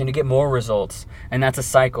more action, you get more results. And that's a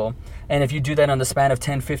cycle. And if you do that on the span of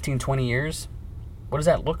 10, 15, 20 years, what does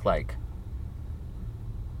that look like?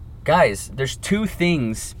 Guys, there's two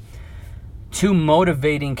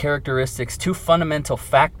motivating characteristics, two fundamental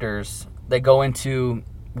factors that go into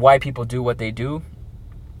why people do what they do.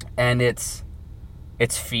 And it's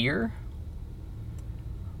fear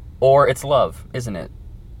or it's love, isn't it?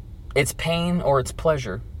 It's pain or it's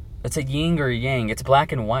pleasure. It's a yin or a yang. It's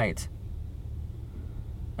black and white.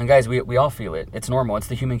 And guys, we all feel it. It's normal. It's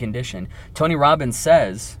the human condition. Tony Robbins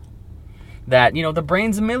says that, the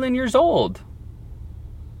brain's 1,000,000 years old.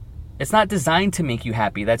 It's not designed to make you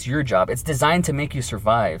happy. That's your job. It's designed to make you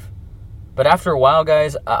survive. But after a while,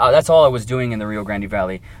 guys, that's all I was doing in the Rio Grande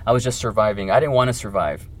Valley. I was just surviving. I didn't want to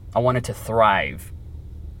survive. I wanted to thrive.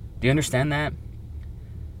 Do you understand that?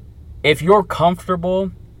 If you're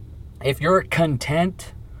comfortable, if you're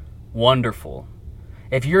content, wonderful.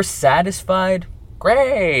 If you're satisfied,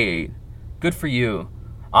 great. Good for you.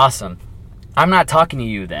 Awesome. I'm not talking to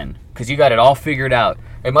you then, because you got it all figured out.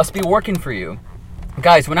 It must be working for you.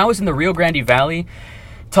 Guys, when I was in the Rio Grande Valley,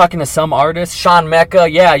 talking to some artists, Sean Mecca,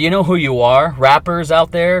 yeah, you know who you are. Rappers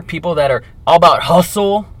out there, people that are all about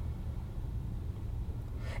hustle.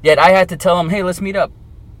 Yet I had to tell them, hey, let's meet up.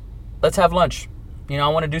 Let's have lunch. I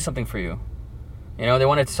want to do something for you. They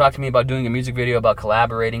wanted to talk to me about doing a music video, about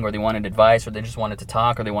collaborating, or they wanted advice, or they just wanted to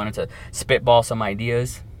talk, or they wanted to spitball some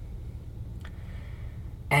ideas.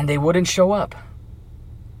 And they wouldn't show up.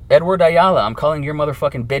 Edward Ayala, I'm calling your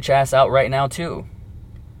motherfucking bitch ass out right now too.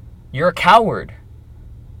 You're a coward.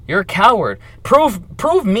 You're a coward.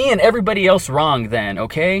 Prove me and everybody else wrong then,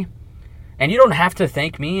 okay? And you don't have to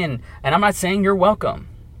thank me, and I'm not saying you're welcome.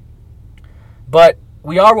 But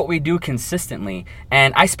we are what we do consistently.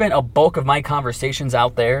 And I spent a bulk of my conversations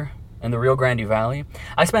out there in the Rio Grande Valley.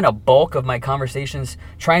 I spent a bulk of my conversations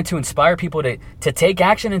trying to inspire people to take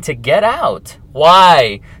action and to get out.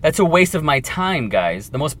 Why? That's a waste of my time, guys.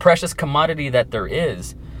 The most precious commodity that there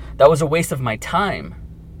is. That was a waste of my time.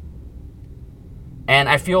 And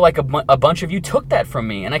I feel like a bunch of you took that from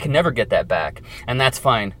me, and I can never get that back. And that's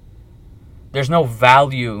fine. There's no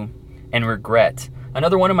value in regret.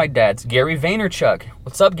 Another one of my dads, Gary Vaynerchuk.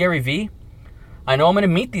 What's up, Gary V? I know I'm going to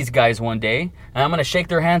meet these guys one day, and I'm going to shake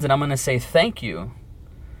their hands, and I'm going to say thank you.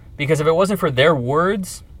 Because if it wasn't for their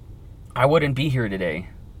words, I wouldn't be here today.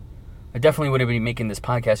 I definitely wouldn't be making this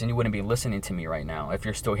podcast, and you wouldn't be listening to me right now. If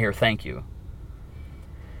you're still here, thank you.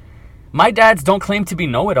 My dads don't claim to be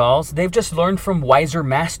know-it-alls. They've just learned from wiser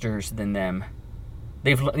masters than them.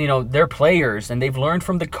 They're players, and they've learned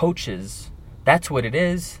from the coaches. That's what it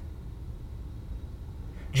is.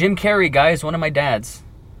 Jim Carrey, guys, one of my dads.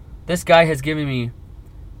 This guy has given me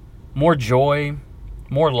more joy,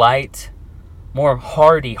 more light, more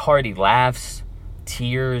hearty laughs,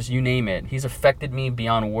 tears, you name it. He's affected me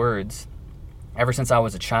beyond words. Ever since I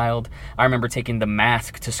was a child, I remember taking The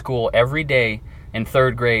Mask to school every day in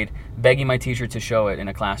 3rd grade, begging my teacher to show it in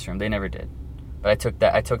a classroom. They never did. But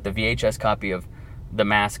I took the VHS copy of The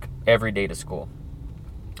Mask every day to school.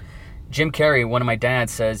 Jim Carrey, one of my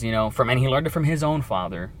dads, says, and he learned it from his own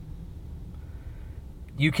father.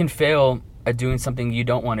 You can fail at doing something you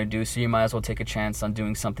don't want to do, so you might as well take a chance on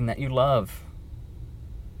doing something that you love.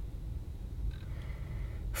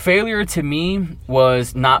 Failure to me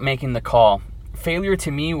was not making the call. Failure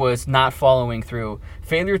to me was not following through.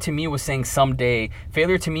 Failure to me was saying someday.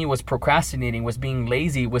 Failure to me was procrastinating, was being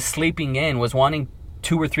lazy, was sleeping in, was wanting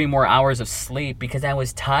 2 or 3 more hours of sleep because I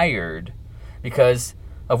was tired. Because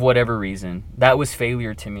of whatever reason. That was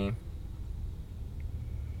failure to me.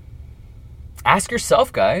 Ask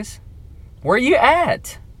yourself, guys, where are you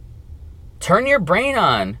at? Turn your brain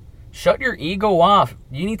on. Shut your ego off.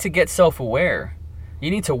 You need to get self-aware. You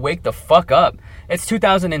need to wake the fuck up. It's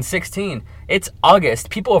 2016. It's August.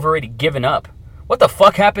 People have already given up. What the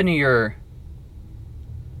fuck happened to your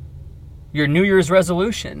New Year's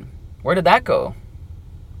resolution? Where did that go?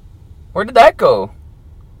 Where did that go?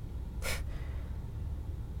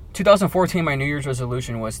 2014, my New Year's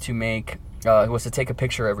resolution was to take a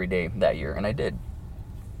picture every day that year, and I did.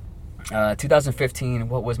 2015,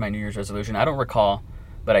 what was my New Year's resolution? I don't recall,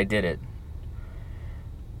 but I did it.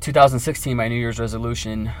 2016, my New Year's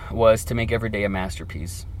resolution was to make every day a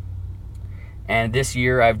masterpiece. And this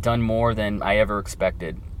year, I've done more than I ever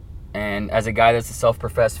expected. And as a guy that's a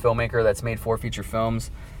self-professed filmmaker that's made 4 feature films,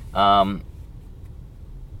 I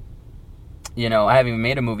haven't even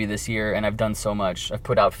made a movie this year, and I've done so much. I've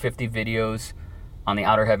put out 50 videos on the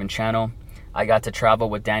Outer Heaven channel. I got to travel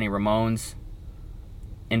with Danny Ramones,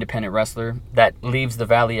 independent wrestler that leaves the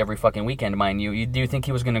Valley every fucking weekend, mind you. Do you think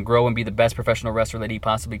he was going to grow and be the best professional wrestler that he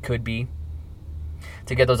possibly could be?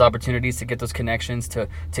 To get those opportunities, to get those connections, to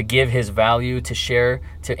give his value, to share,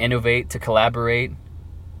 to innovate, to collaborate.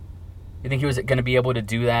 You think he was going to be able to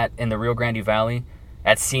do that in the Rio Grande Valley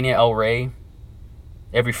at Cine El Rey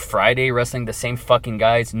every Friday wrestling the same fucking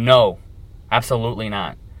guys? No, absolutely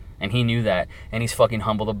not. And he knew that, and he's fucking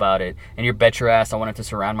humble about it. And you bet your ass I wanted to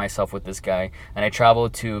surround myself with this guy. And I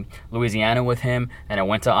traveled to Louisiana with him, and I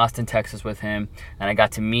went to Austin, Texas with him, and I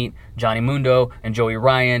got to meet Johnny Mundo and Joey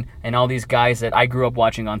Ryan and all these guys that I grew up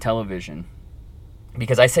watching on television.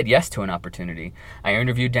 Because I said yes to an opportunity. I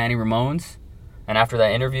interviewed Danny Ramones, and after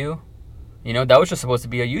that interview, that was just supposed to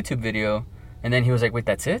be a YouTube video. And then he was like, wait,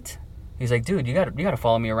 that's it? He's like, dude, you gotta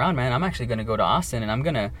follow me around, man. I'm actually gonna go to Austin, and I'm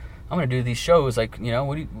gonna do these shows. Like,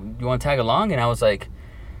 what do you want to tag along? And I was like,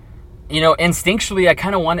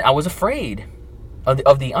 instinctually, I was afraid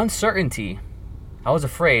of the uncertainty. I was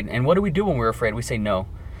afraid. And what do we do when we're afraid? We say no.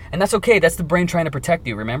 And that's okay. That's the brain trying to protect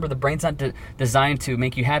you. Remember, the brain's not designed to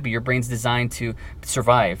make you happy. Your brain's designed to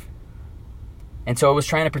survive. And so I was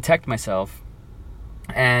trying to protect myself.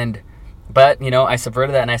 But I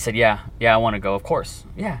subverted that, and I said, yeah, I want to go, of course.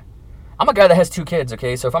 Yeah. I'm a guy that has 2 kids,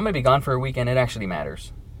 okay? So if I'm going to be gone for a weekend, it actually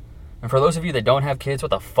matters. And for those of you that don't have kids,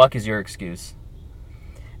 what the fuck is your excuse?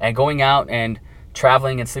 And going out and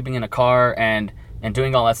traveling and sleeping in a car and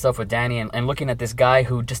doing all that stuff with Danny and looking at this guy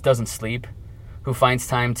who just doesn't sleep, who finds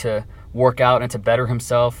time to work out and to better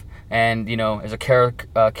himself and, is a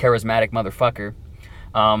charismatic motherfucker,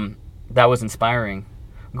 that was inspiring.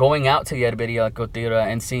 Going out to Yerba de la Cotera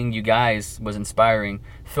and seeing you guys was inspiring.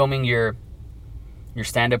 Filming your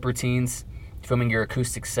stand-up routines, filming your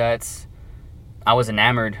acoustic sets. I was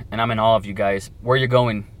enamored, and I'm in awe of you guys. Where are you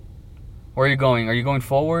going? Where are you going? Are you going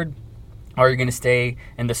forward? Or are you going to stay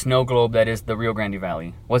in the snow globe that is the Rio Grande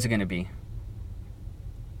Valley? What's it going to be?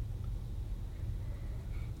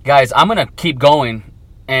 Guys, I'm going to keep going.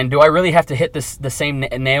 And do I really have to hit the same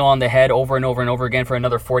nail on the head over and over and over again for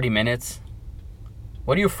another 40 minutes?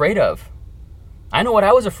 What are you afraid of? I know what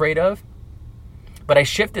I was afraid of. But I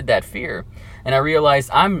shifted that fear. And I realized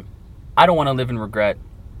I don't want to live in regret.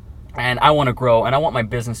 And I want to grow, and I want my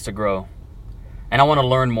business to grow. And I want to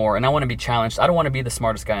learn more, and I want to be challenged. I don't want to be the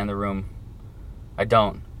smartest guy in the room. I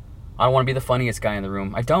don't. I don't want to be the funniest guy in the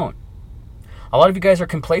room. I don't. A lot of you guys are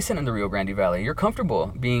complacent in the Rio Grande Valley. You're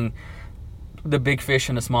comfortable being the big fish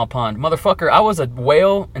in a small pond. Motherfucker, I was a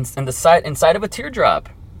whale inside of a teardrop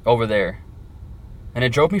over there. And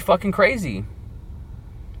it drove me fucking crazy.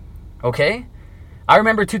 Okay? I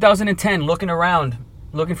remember 2010 looking around,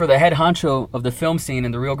 looking for the head honcho of the film scene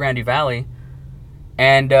in the Rio Grande Valley.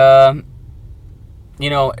 And, you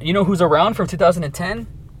know who's around from 2010?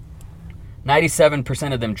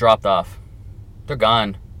 97% of them dropped off. They're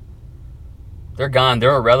gone. They're gone.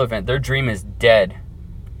 They're irrelevant. Their dream is dead.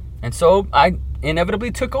 And so I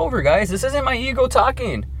inevitably took over, guys. This isn't my ego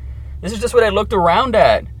talking. This is just what I looked around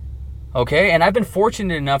at. Okay? And I've been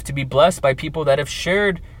fortunate enough to be blessed by people that have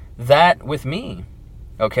shared that with me.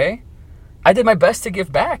 Okay? I did my best to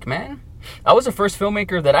give back, man. I was the first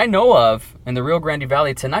filmmaker that I know of in the Rio Grande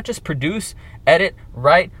Valley to not just produce, edit,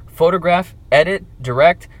 write, photograph, edit,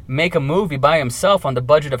 direct, make a movie by himself on the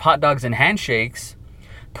budget of hot dogs and handshakes,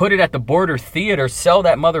 put it at the Border Theater, sell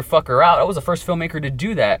that motherfucker out. I was the first filmmaker to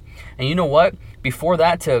do that. And you know what? Before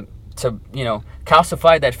that, to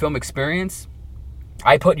calcify that film experience,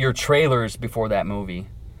 I put your trailers before that movie.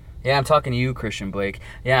 Yeah, I'm talking to you, Christian Blake.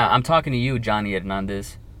 Yeah, I'm talking to you, Johnny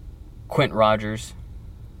Hernandez, Quint Rogers.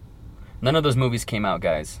 None of those movies came out,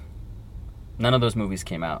 guys. None of those movies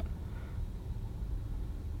came out.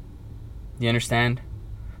 You understand?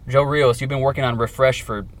 Joe Rios, you've been working on Refresh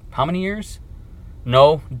for how many years?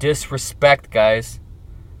 No disrespect, guys.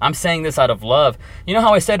 I'm saying this out of love. You know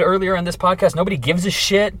how I said earlier in this podcast, nobody gives a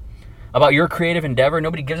shit about your creative endeavor.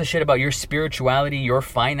 Nobody gives a shit about your spirituality, your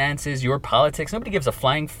finances, your politics. Nobody gives a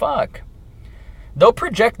flying fuck. They'll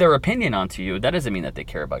project their opinion onto you. That doesn't mean that they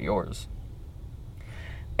care about yours.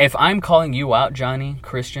 If I'm calling you out, Johnny,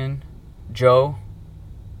 Christian, Joe,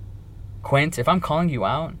 Quint, if I'm calling you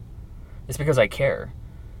out, It's because I care.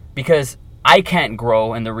 Because I can't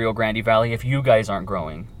grow in the Rio Grande Valley if you guys aren't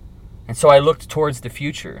growing. And so I looked towards the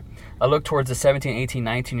future. I looked towards the 17, 18,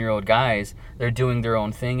 19-year-old guys. They're doing their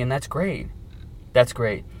own thing, and that's great. That's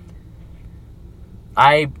great.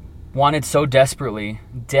 I wanted so desperately,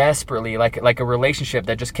 like a relationship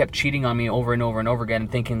that just kept cheating on me over and over and over again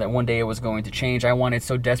and thinking that one day it was going to change. I wanted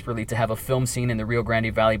so desperately to have a film scene in the Rio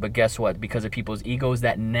Grande Valley, but guess what? Because of people's egos,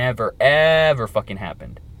 that never, ever fucking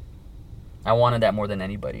happened. I wanted that more than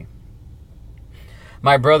anybody.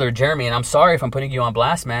 My brother, Jeremy, and I'm sorry if I'm putting you on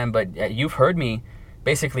blast, man, but you've heard me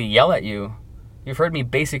basically yell at you. You've heard me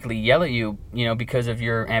basically yell at you, because of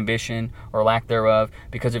your ambition or lack thereof,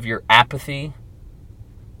 because of your apathy.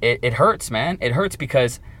 It hurts, man. It hurts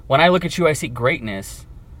because when I look at you, I see greatness.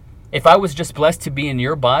 If I was just blessed to be in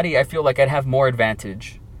your body, I feel like I'd have more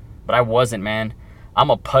advantage. But I wasn't, man. I'm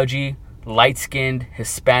a pudgy, light-skinned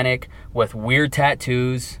Hispanic with weird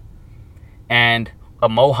tattoos and a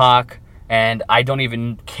mohawk, and I don't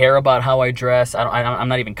even care about how I dress. I'm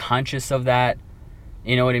not even conscious of that.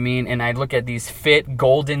 You know what I mean? And I look at these fit,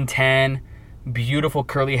 golden tan, beautiful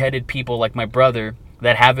curly-headed people like my brother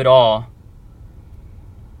that have it all,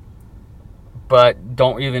 but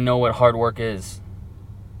don't even know what hard work is.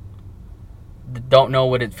 Don't know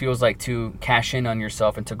what it feels like to cash in on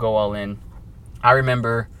yourself and to go all in. I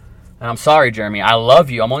remember, and I'm sorry, Jeremy, I love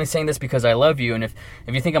you. I'm only saying this because I love you. And if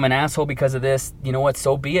you think I'm an asshole because of this, you know what?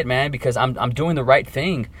 So be it, man, because I'm doing the right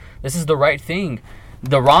thing. This is the right thing.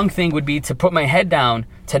 The wrong thing would be to put my head down,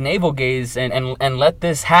 to navel gaze, and let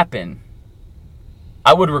this happen.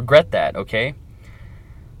 I would regret that, okay?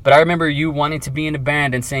 But I remember you wanting to be in a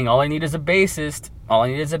band and saying, all I need is a bassist. All I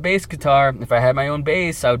need is a bass guitar. If I had my own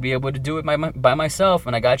bass, I would be able to do it by myself.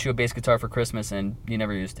 And I got you a bass guitar for Christmas, and you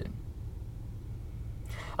never used it.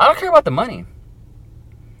 I don't care about the money.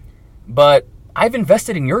 But I've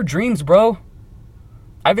invested in your dreams, bro.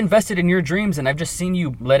 I've invested in your dreams, and I've just seen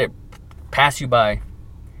you let it pass you by.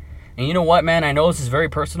 And you know what, man? I know this is very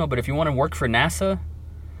personal, but if you want to work for NASA,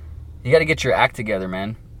 you got to get your act together,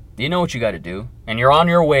 man. You know what you got to do, and you're on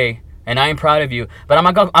your way, and I am proud of you. But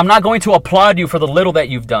I'm not going to applaud you for the little that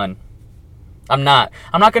you've done. I'm not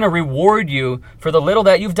going to reward you for the little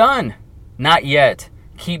that you've done. Not yet.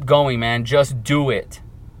 Keep going, man. Just do it.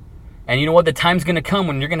 And you know what? The time's going to come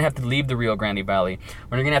when you're going to have to leave the Rio Grande Valley,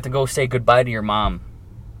 when you're going to have to go say goodbye to your mom.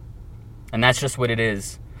 And that's just what it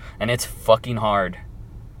is. And it's fucking hard.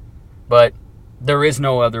 But there is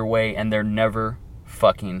no other way, and there never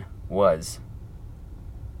fucking was.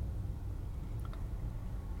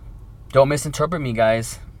 Don't misinterpret me,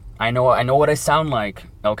 guys. I know what I sound like,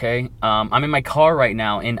 okay? I'm in my car right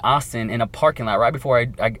now in Austin in a parking lot right before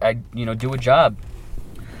I do a job.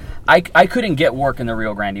 I couldn't get work in the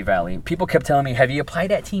Rio Grande Valley. People kept telling me, "Have you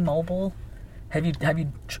applied at T-Mobile? Have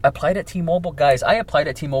you applied at T-Mobile?" Guys, I applied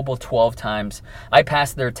at T-Mobile 12 times. I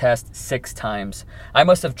passed their test 6 times. I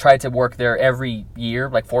must have tried to work there every year,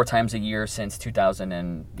 like 4 times a year since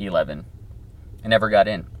 2011. I never got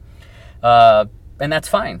in. And that's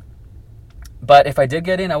fine. But if I did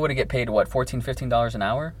get in, I would have get paid $14, $15 an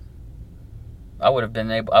hour. I would have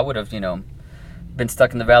been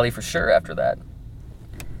stuck in the valley for sure after that.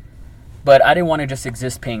 But I didn't want to just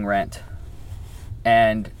exist paying rent.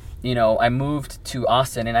 And, I moved to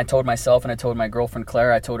Austin, and I told myself and I told my girlfriend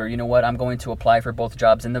Claire, I told her, you know what, I'm going to apply for both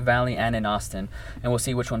jobs in the valley and in Austin, and we'll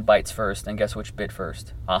see which one bites first. And guess which bit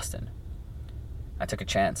first? Austin. I took a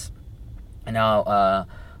chance. And now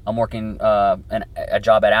I'm working a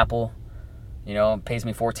job at Apple. Pays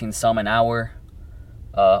me 14 some an hour,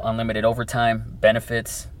 unlimited overtime,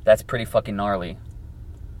 benefits. That's pretty fucking gnarly.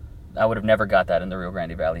 I would have never got that in the Rio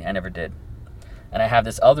Grande Valley. I never did. And I have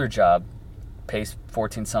this other job, pays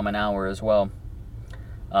 14 some an hour as well.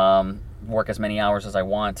 Work as many hours as I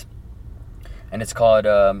want. And it's called,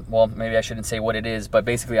 maybe I shouldn't say what it is, but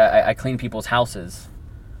basically I clean people's houses.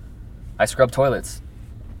 I scrub toilets.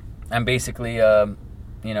 I'm basically, a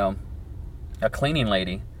cleaning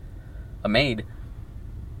lady. A maid,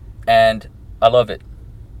 and I love it.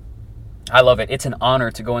 I love it. It's an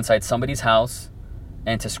honor to go inside somebody's house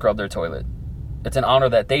and to scrub their toilet. It's an honor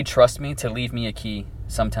that they trust me to leave me a key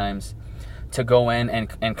sometimes, to go in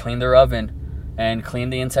and clean their oven and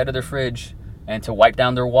clean the inside of their fridge and to wipe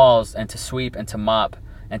down their walls and to sweep and to mop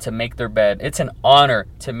and to make their bed. It's an honor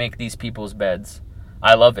to make these people's beds.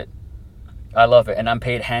 I love it. I love it, and I'm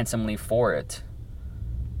paid handsomely for it.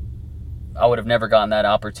 I would have never gotten that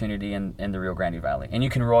opportunity in the Rio Grande Valley. And you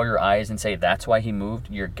can roll your eyes and say, that's why he moved.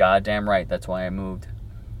 You're goddamn right. That's why I moved.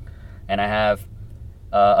 And I have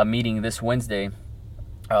a meeting this Wednesday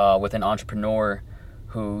with an entrepreneur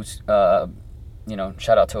who's,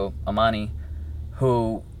 shout out to Amani,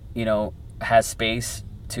 who, has space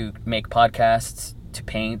to make podcasts, to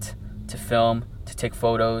paint, to film, to take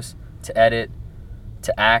photos, to edit,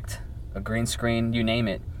 to act, a green screen, you name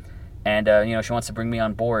it. And, she wants to bring me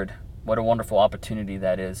on board. What a wonderful opportunity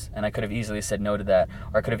that is. And I could have easily said no to that.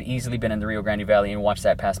 Or I could have easily been in the Rio Grande Valley and watched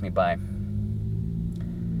that pass me by.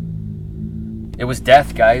 It was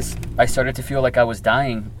death, guys. I started to feel like I was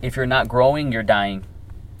dying. If you're not growing, you're dying.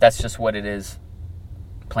 That's just what it is.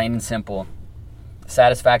 Plain and simple.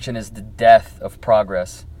 Satisfaction is the death of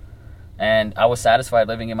progress. And I was satisfied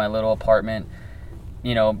living in my little apartment,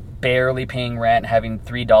 barely paying rent, having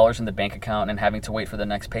 $3 in the bank account, and having to wait for the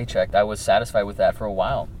next paycheck. I was satisfied with that for a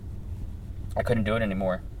while. I couldn't do it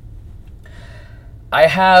anymore. I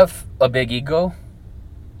have a big ego,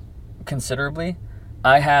 considerably.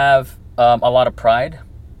 I have a lot of pride,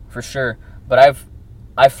 for sure. But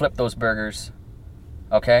I've flipped those burgers,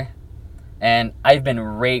 okay? And I've been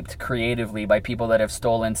raped creatively by people that have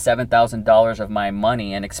stolen $7,000 of my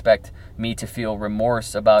money and expect me to feel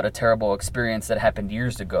remorse about a terrible experience that happened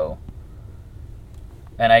years ago.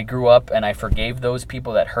 And I grew up and I forgave those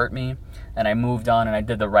people that hurt me, and I moved on and I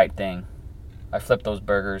did the right thing. I flipped those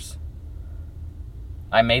burgers.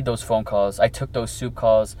 I made those phone calls. I took those soup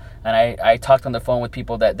calls, and I talked on the phone with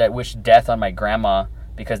people that wished death on my grandma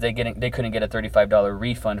because they couldn't get a $35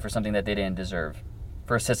 refund for something that they didn't deserve,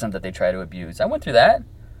 for a system that they try to abuse. I went through that.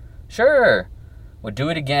 Sure. Would do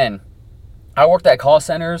it again. I worked at call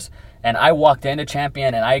centers, and I walked into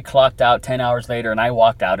Champion, and I clocked out 10 hours later, and I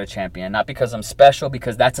walked out of Champion. Not because I'm special,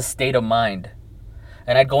 because that's a state of mind.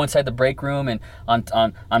 And I'd go inside the break room, and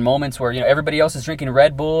on moments where everybody else is drinking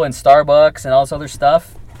Red Bull and Starbucks and all this other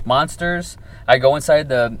stuff, Monsters, I go inside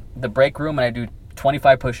the break room and I do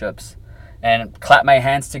 25 push-ups and clap my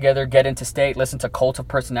hands together, get into state, listen to Cult of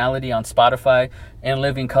Personality on Spotify in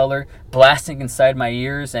living color, blasting inside my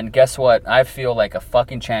ears, and guess what? I feel like a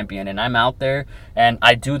fucking champion, and I'm out there and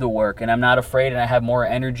I do the work, and I'm not afraid, and I have more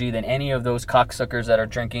energy than any of those cocksuckers that are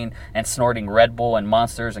drinking and snorting Red Bull and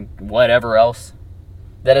Monsters and whatever else.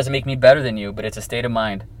 That doesn't make me better than you, but it's a state of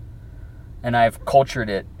mind. And I've cultured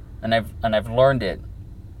it, and I've learned it.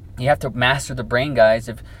 You have to master the brain, guys.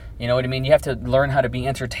 If you know what I mean, you have to learn how to be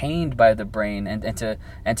entertained by the brain and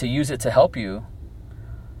to use it to help you.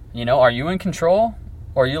 Are you in control,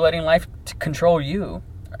 or are you letting life control you?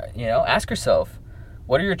 Ask yourself,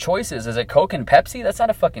 what are your choices? Is it Coke and Pepsi? That's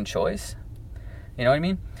not a fucking choice. You know what I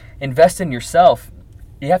mean? Invest in yourself.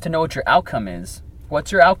 You have to know what your outcome is.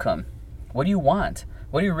 What's your outcome? What do you want?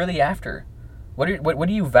 What are you really after? What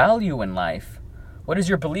do you value in life? What is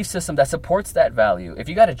your belief system that supports that value? If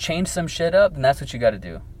you got to change some shit up, then that's what you got to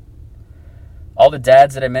do. All the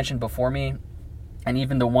dads that I mentioned before me, and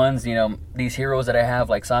even the ones, these heroes that I have,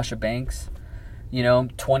 like Sasha Banks,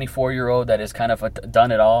 24-year-old that is kind of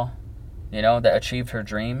done it all, that achieved her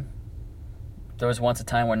dream. There was once a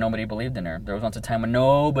time when nobody believed in her. There was once a time when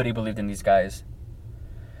nobody believed in these guys.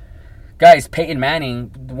 Guys, Peyton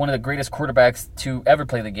Manning, one of the greatest quarterbacks to ever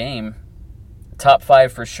play the game, top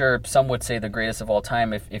 5 for sure. Some would say the greatest of all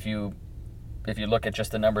time if you look at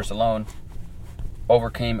just the numbers alone.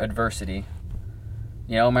 Overcame adversity.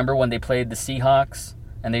 Remember when they played the Seahawks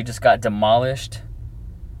and they just got demolished?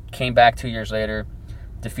 Came back 2 years later,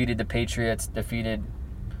 defeated the Patriots, defeated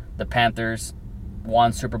the Panthers,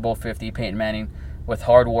 won Super Bowl 50, Peyton Manning, with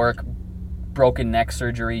hard work, broken neck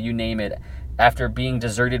surgery, you name it. After being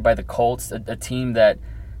deserted by the Colts, a team that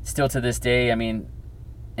still to this day, in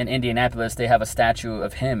Indianapolis, they have a statue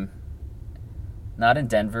of him. Not in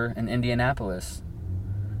Denver, in Indianapolis.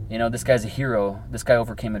 This guy's a hero. This guy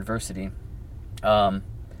overcame adversity. How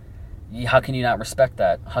can you not respect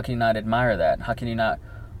that? How can you not admire that? How can you not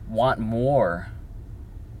want more?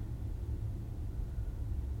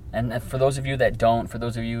 And for those of you that don't, for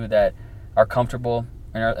those of you that are comfortable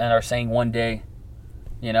and are saying one day,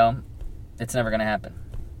 it's never going to happen.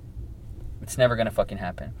 It's never going to fucking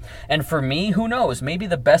happen. And for me, who knows? Maybe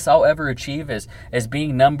the best I'll ever achieve is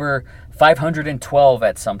being number 512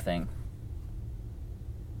 at something.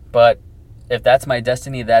 But if that's my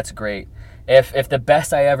destiny, that's great. If the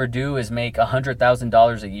best I ever do is make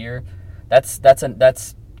 $100,000 a year, that's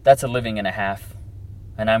a living and a half.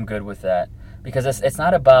 And I'm good with that. Because it's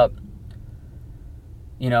not about,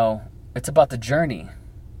 it's about the journey.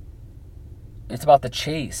 It's about the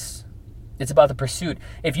chase. It's about the pursuit.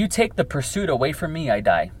 If you take the pursuit away from me, I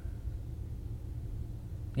die.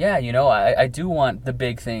 Yeah, I do want the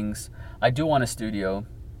big things. I do want a studio.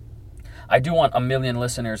 I do want 1 million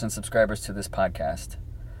listeners and subscribers to this podcast.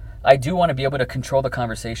 I do want to be able to control the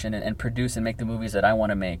conversation and produce and make the movies that I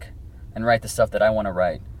want to make and write the stuff that I want to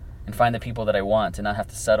write and find the people that I want and not have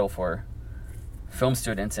to settle for film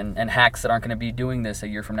students and hacks that aren't going to be doing this a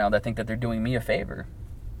year from now that think that they're doing me a favor.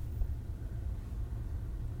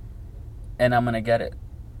 And I'm going to get it.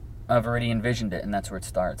 I've already envisioned it, and that's where it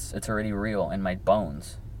starts. It's already real in my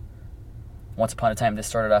bones. Once upon a time, this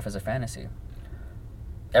started off as a fantasy.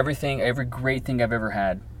 Every great thing I've ever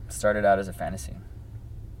had started out as a fantasy.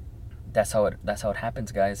 That's how it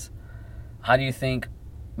happens, guys. How do you think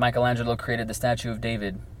Michelangelo created the statue of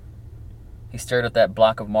David? He stared at that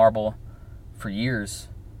block of marble for years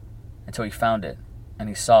until he found it, and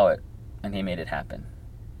he saw it, and he made it happen.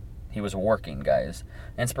 He was working, guys.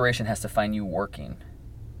 Inspiration has to find you working.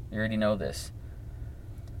 You already know this.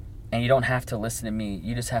 And you don't have to listen to me.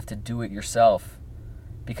 You just have to do it yourself.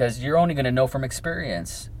 Because you're only going to know from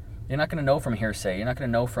experience. You're not going to know from hearsay. You're not going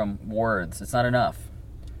to know from words. It's not enough.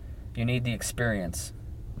 You need the experience.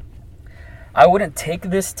 I wouldn't take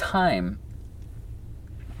this time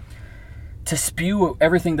to spew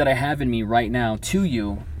everything that I have in me right now to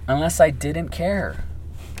you unless I didn't care.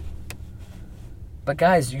 But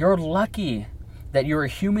guys, you're lucky that you're a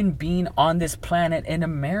human being on this planet in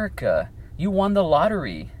America. You won the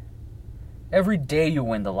lottery. Every day you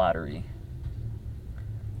win the lottery.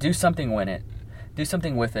 Do something with it. Do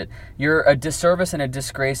something with it. You're a disservice and a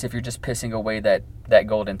disgrace if you're just pissing away that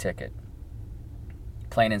golden ticket.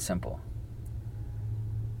 Plain and simple.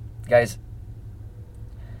 Guys,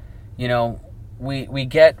 you know, we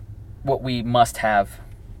get what we must have,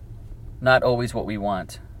 not always what we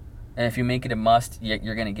want. And if you make it a must,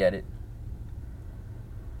 you're going to get it.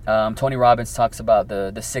 Tony Robbins talks about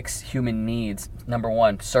the 6 human needs. Number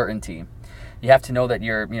 1, certainty. You have to know that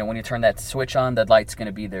when you turn that switch on, that light's going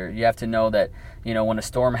to be there. You have to know that, when a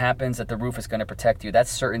storm happens, that the roof is going to protect you. That's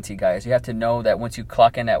certainty, guys. You have to know that once you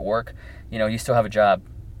clock in at work, you still have a job.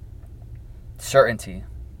 Certainty.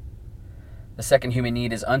 The second human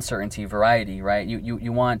need is uncertainty, variety, right?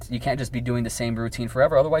 You can't just be doing the same routine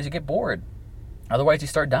forever. Otherwise, you get bored. Otherwise, you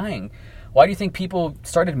start dying. Why do you think people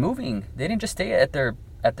started moving? They didn't just stay at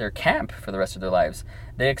their camp for the rest of their lives.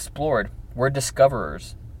 They explored. We're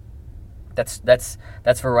discoverers.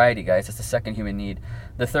 That's variety, guys. That's the second human need.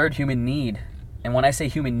 The third human need, and when I say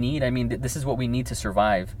human need, I mean this is what we need to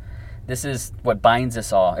survive. This is what binds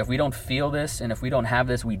us all. If we don't feel this and if we don't have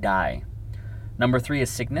this, we die. Number 3 is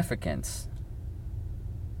significance.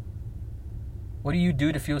 What do you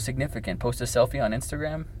do to feel significant? Post a selfie on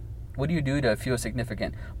Instagram? What do you do to feel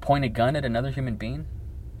significant? Point a gun at another human being?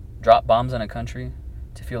 Drop bombs on a country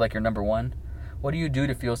to feel like you're number 1? What do you do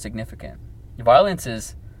to feel significant? Violence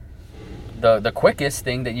is the quickest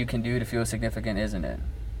thing that you can do to feel significant, isn't it?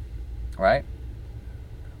 Right?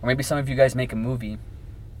 Or maybe some of you guys make a movie,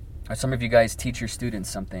 or some of you guys teach your students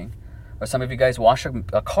something, or some of you guys wash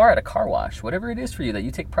a car at a car wash. Whatever it is for you that you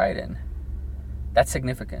take pride in, that's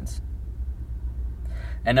significance.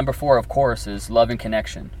 And number 4, of course, is love and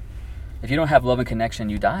connection. If you don't have love and connection,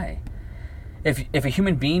 you die. If a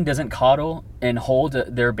human being doesn't coddle and hold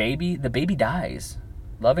their baby, the baby dies.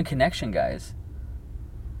 Love and connection, guys.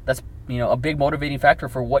 That's a big motivating factor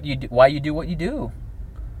for what you do, why you do what you do.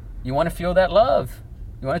 You want to feel that love.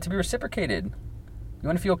 You want it to be reciprocated. You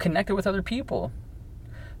want to feel connected with other people.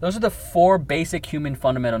 Those are the 4 basic human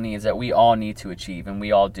fundamental needs that we all need to achieve, and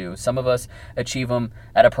we all do. Some of us achieve them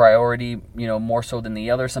at a priority, more so than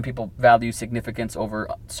the other. Some people value significance over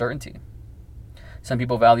certainty. Some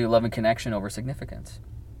people value love and connection over significance.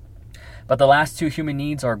 But the last 2 human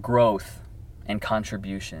needs are growth and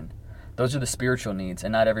contribution. Those are the spiritual needs,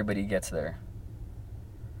 and not everybody gets there.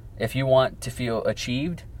 If you want to feel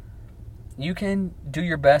achieved, you can do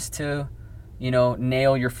your best to,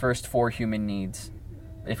 nail your first 4 human needs.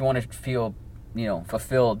 If you want to feel,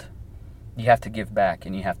 fulfilled, you have to give back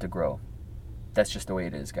and you have to grow. That's just the way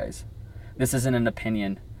it is, guys. This isn't an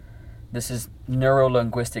opinion. This is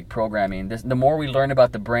neuro-linguistic programming. The more we learn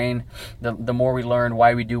about the brain, the more we learn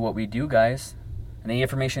why we do what we do, guys. And the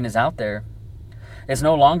information is out there. It's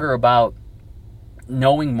no longer about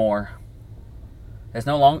knowing more. It's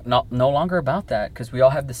no longer about that, because we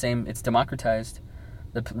all have the same. It's democratized.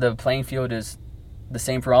 The playing field is the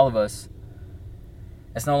same for all of us.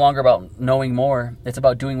 It's no longer about knowing more. It's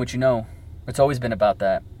about doing what you know. It's always been about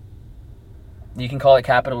that. You can call it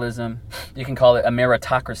capitalism. You can call it a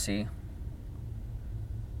meritocracy.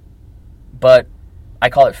 But I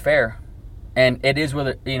call it fair. And it is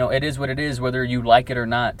whether it is what it is, whether you like it or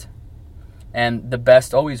not. And the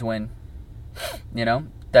best always win.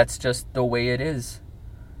 That's just the way it is.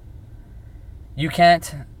 You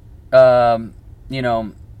can't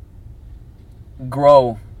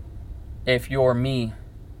grow if you're me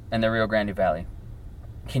in the Rio Grande Valley.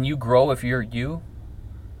 Can you grow if you're you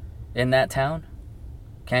in that town?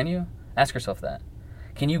 Can you? Ask yourself that.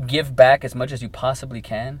 Can you give back as much as you possibly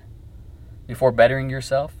can before bettering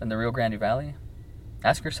yourself in the Rio Grande Valley?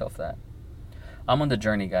 Ask yourself that. I'm on the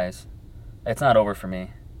journey, guys. It's not over for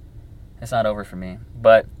me. It's not over for me.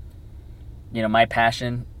 But, you know, my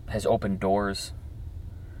passion has opened doors.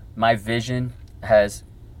 My vision has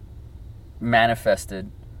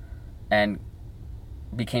manifested and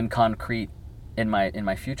became concrete in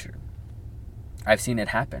my future. I've seen it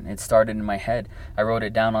happen. It started in my head. I wrote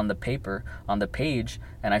it down on the paper, on the page,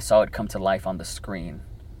 and I saw it come to life on the screen.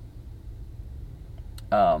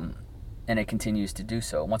 And it continues to do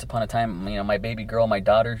so. Once upon a time, you know, my baby girl, my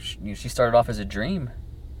daughter, she started off as a dream.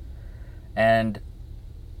 And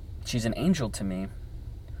she's an angel to me.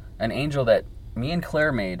 An angel that me and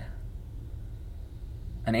Claire made.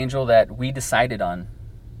 An angel that we decided on,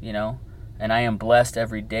 you know. And I am blessed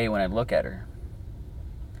every day when I look at her.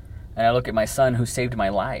 And I look at my son who saved my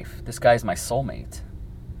life. This guy's my soulmate.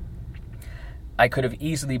 I could have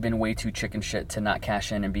easily been way too chicken shit to not cash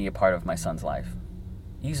in and be a part of my son's life.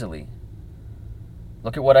 Easily.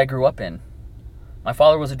 Look at what I grew up in. My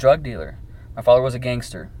father was a drug dealer. My father was a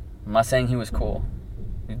gangster. I'm not saying he was cool.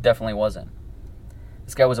 He definitely wasn't.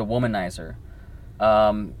 This guy was a womanizer.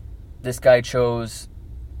 This guy chose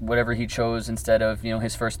whatever he chose instead of, you know,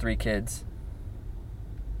 his first 3 kids.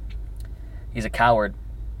 He's a coward.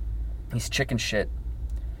 He's chicken shit.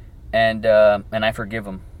 And I forgive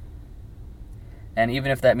him. And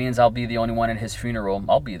even if that means I'll be the only one at his funeral,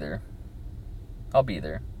 I'll be there. I'll be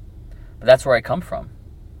there. But that's where I come from.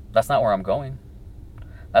 That's not where I'm going.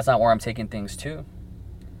 That's not where I'm taking things to.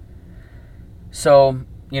 So,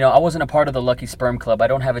 you know, I wasn't a part of the Lucky Sperm Club. I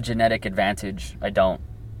don't have a genetic advantage. I don't.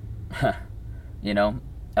 You know?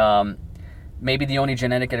 Maybe the only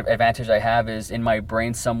genetic advantage I have is in my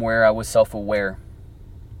brain somewhere I was self-aware.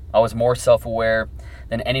 I was more self-aware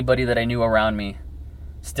than anybody that I knew around me.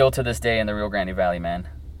 Still to this day in the Rio Grande Valley, man.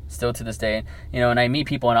 Still to this day. You know, and I meet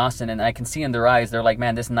people in Austin and I can see in their eyes, they're like,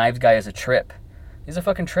 man, this Knives guy is a trip. He's a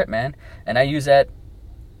fucking trip, man. And I use that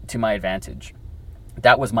to my advantage.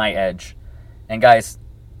 That was my edge. And guys,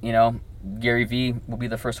 you know, Gary Vee will be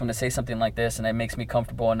the first one to say something like this, and it makes me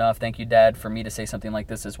comfortable enough, thank you, Dad, for me to say something like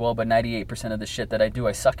this as well. But 98% of the shit that I do,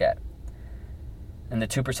 I suck at. And the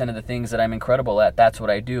 2% of the things that I'm incredible at, that's what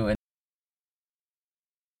I do. And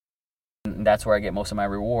that's where I get most of my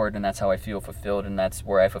reward, and that's how I feel fulfilled, and that's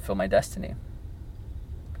where I fulfill my destiny.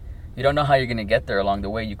 You don't know how you're going to get there along the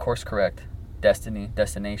way. You course correct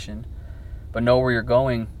destination. But know where you're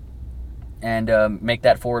going and make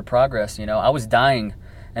that forward progress. You know, I was dying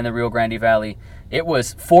in the Rio Grande Valley. It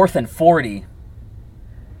was 4th and 40.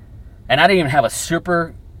 And I didn't even have a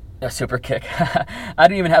super kick. I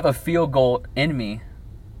didn't even have a field goal in me.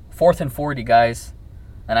 4th and 40, guys.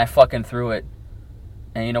 And I fucking threw it.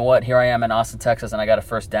 And you know what? Here I am in Austin, Texas, and I got a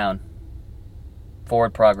first down.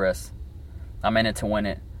 Forward progress. I'm in it to win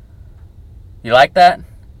it. You like that?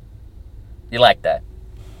 You like that?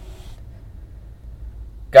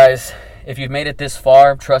 Guys, if you've made it this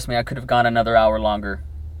far, trust me, I could have gone another hour longer.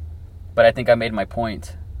 But I think I made my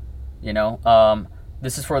point. You know?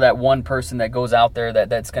 This is for that one person that goes out there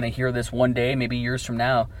that's going to hear this one day, maybe years from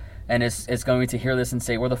now, and is going to hear this and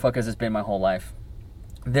say, where the fuck has this been my whole life?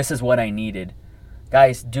 This is what I needed.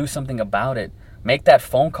 Guys, do something about it. Make that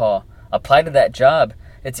phone call. Apply to that job.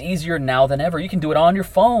 It's easier now than ever. You can do it on your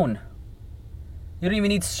phone. You don't even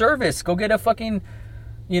need service. Go get a fucking,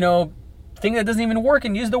 you know, thing that doesn't even work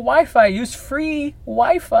and use the Wi-Fi. Use free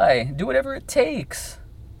Wi-Fi. Do whatever it takes.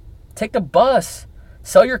 Take the bus.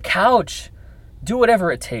 Sell your couch. Do whatever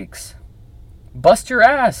it takes. Bust your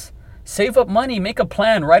ass. Save up money. Make a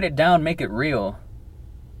plan. Write it down. Make it real.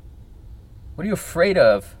 What are you afraid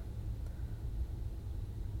of?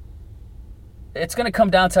 It's going to come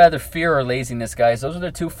down to either fear or laziness, guys. Those are the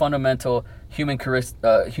 2 fundamental human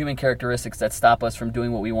characteristics that stop us from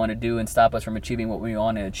doing what we want to do and stop us from achieving what we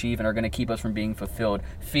want to achieve and are going to keep us from being fulfilled.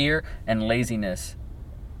 Fear and laziness.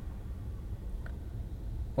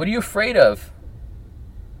 What are you afraid of?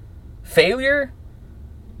 Failure?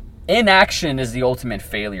 Inaction is the ultimate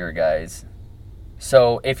failure, guys.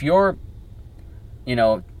 So if you're, you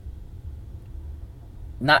know,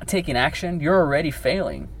 not taking action, you're already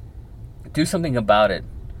failing. Do something about it.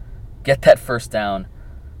 Get that first down.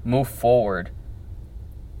 Move forward.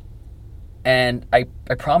 And I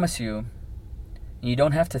promise you, you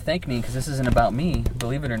don't have to thank me because this isn't about me,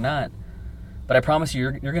 believe it or not. But I promise you,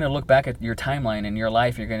 you're going to look back at your timeline in your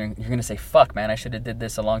life. You're going to say, fuck, man, I should have did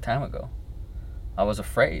this a long time ago. I was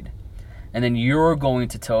afraid. And then you're going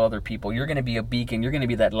to tell other people. You're going to be a beacon. You're going to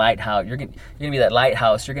be that lighthouse. You're going to be that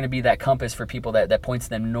lighthouse. You're going to be that compass for people that points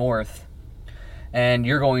them north. And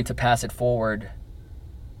you're going to pass it forward.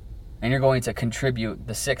 and you're going to contribute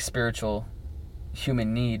the sixth spiritual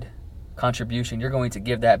human need contribution. You're going to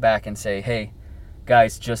give that back and say, hey,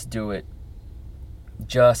 guys, just do it.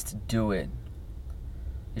 Just do it.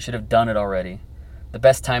 You should have done it already. The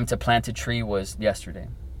best time to plant a tree was yesterday.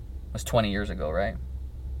 It was 20 years ago, right?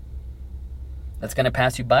 That's going to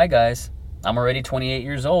pass you by, guys. I'm already 28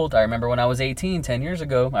 years old. I remember when I was 18, 10 years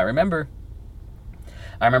ago. I remember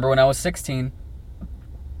when I was 16.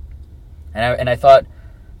 And I thought,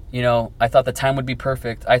 I thought the time would be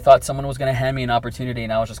perfect. I thought someone was going to hand me an opportunity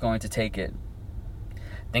and I was just going to take it.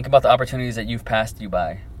 Think about the opportunities that you've passed you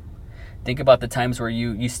by. Think about the times where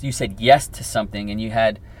you said yes to something and you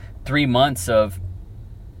had 3 months of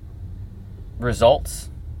results.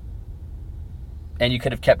 And you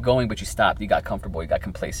could have kept going, but you stopped. You got comfortable. You got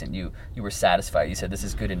complacent. You were satisfied. You said, this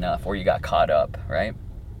is good enough. Or you got caught up, right?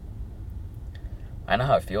 I know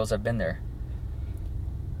how it feels. I've been there.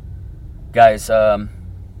 Guys, I'll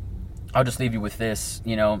just leave you with this.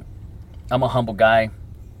 I'm a humble guy.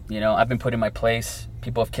 I've been put in my place.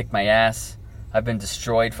 People have kicked my ass. I've been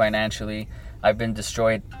destroyed financially. I've been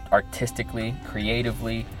destroyed artistically,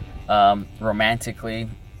 creatively, romantically.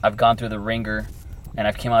 I've gone through the ringer. And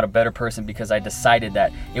I've came out a better person because I decided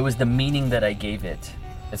that it was the meaning that I gave it.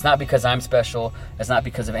 It's not because I'm special. It's not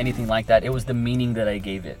because of anything like that. It was the meaning that I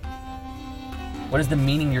gave it. What is the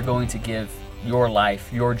meaning you're going to give your life,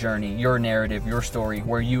 your journey, your narrative, your story,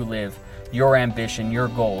 where you live, your ambition, your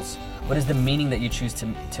goals? What is the meaning that you choose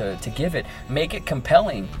to give it? Make it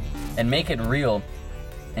compelling and make it real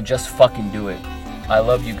and just fucking do it. I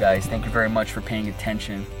love you guys. Thank you very much for paying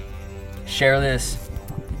attention. Share this.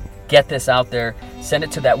 Get this out there. Send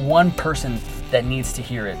it to that one person that needs to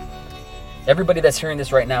hear it. Everybody that's hearing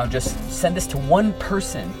this right now, just send this to one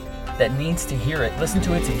person that needs to hear it. Listen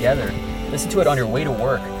to it together. Listen to it on your way to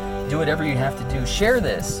work. Do whatever you have to do. Share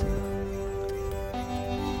this.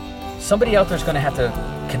 Somebody out there is going to have to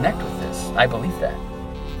connect with this. I believe that.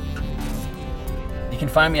 You can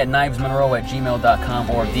find me at knivesmonroe@gmail.com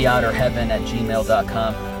or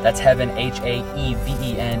theouterheaven@gmail.com. That's heaven,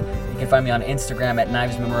 Haeven. You can find me on Instagram at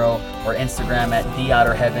knivesmonroe or Instagram at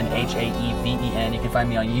theouterheaven, Haeven. You can find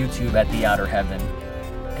me on YouTube at theouterheaven.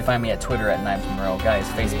 You can find me at Twitter at knivesmonroe. Guys,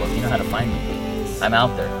 Facebook, you know how to find me. I'm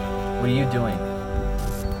out there. What are you doing?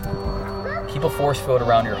 Keep a force field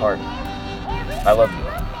around your heart. I love you.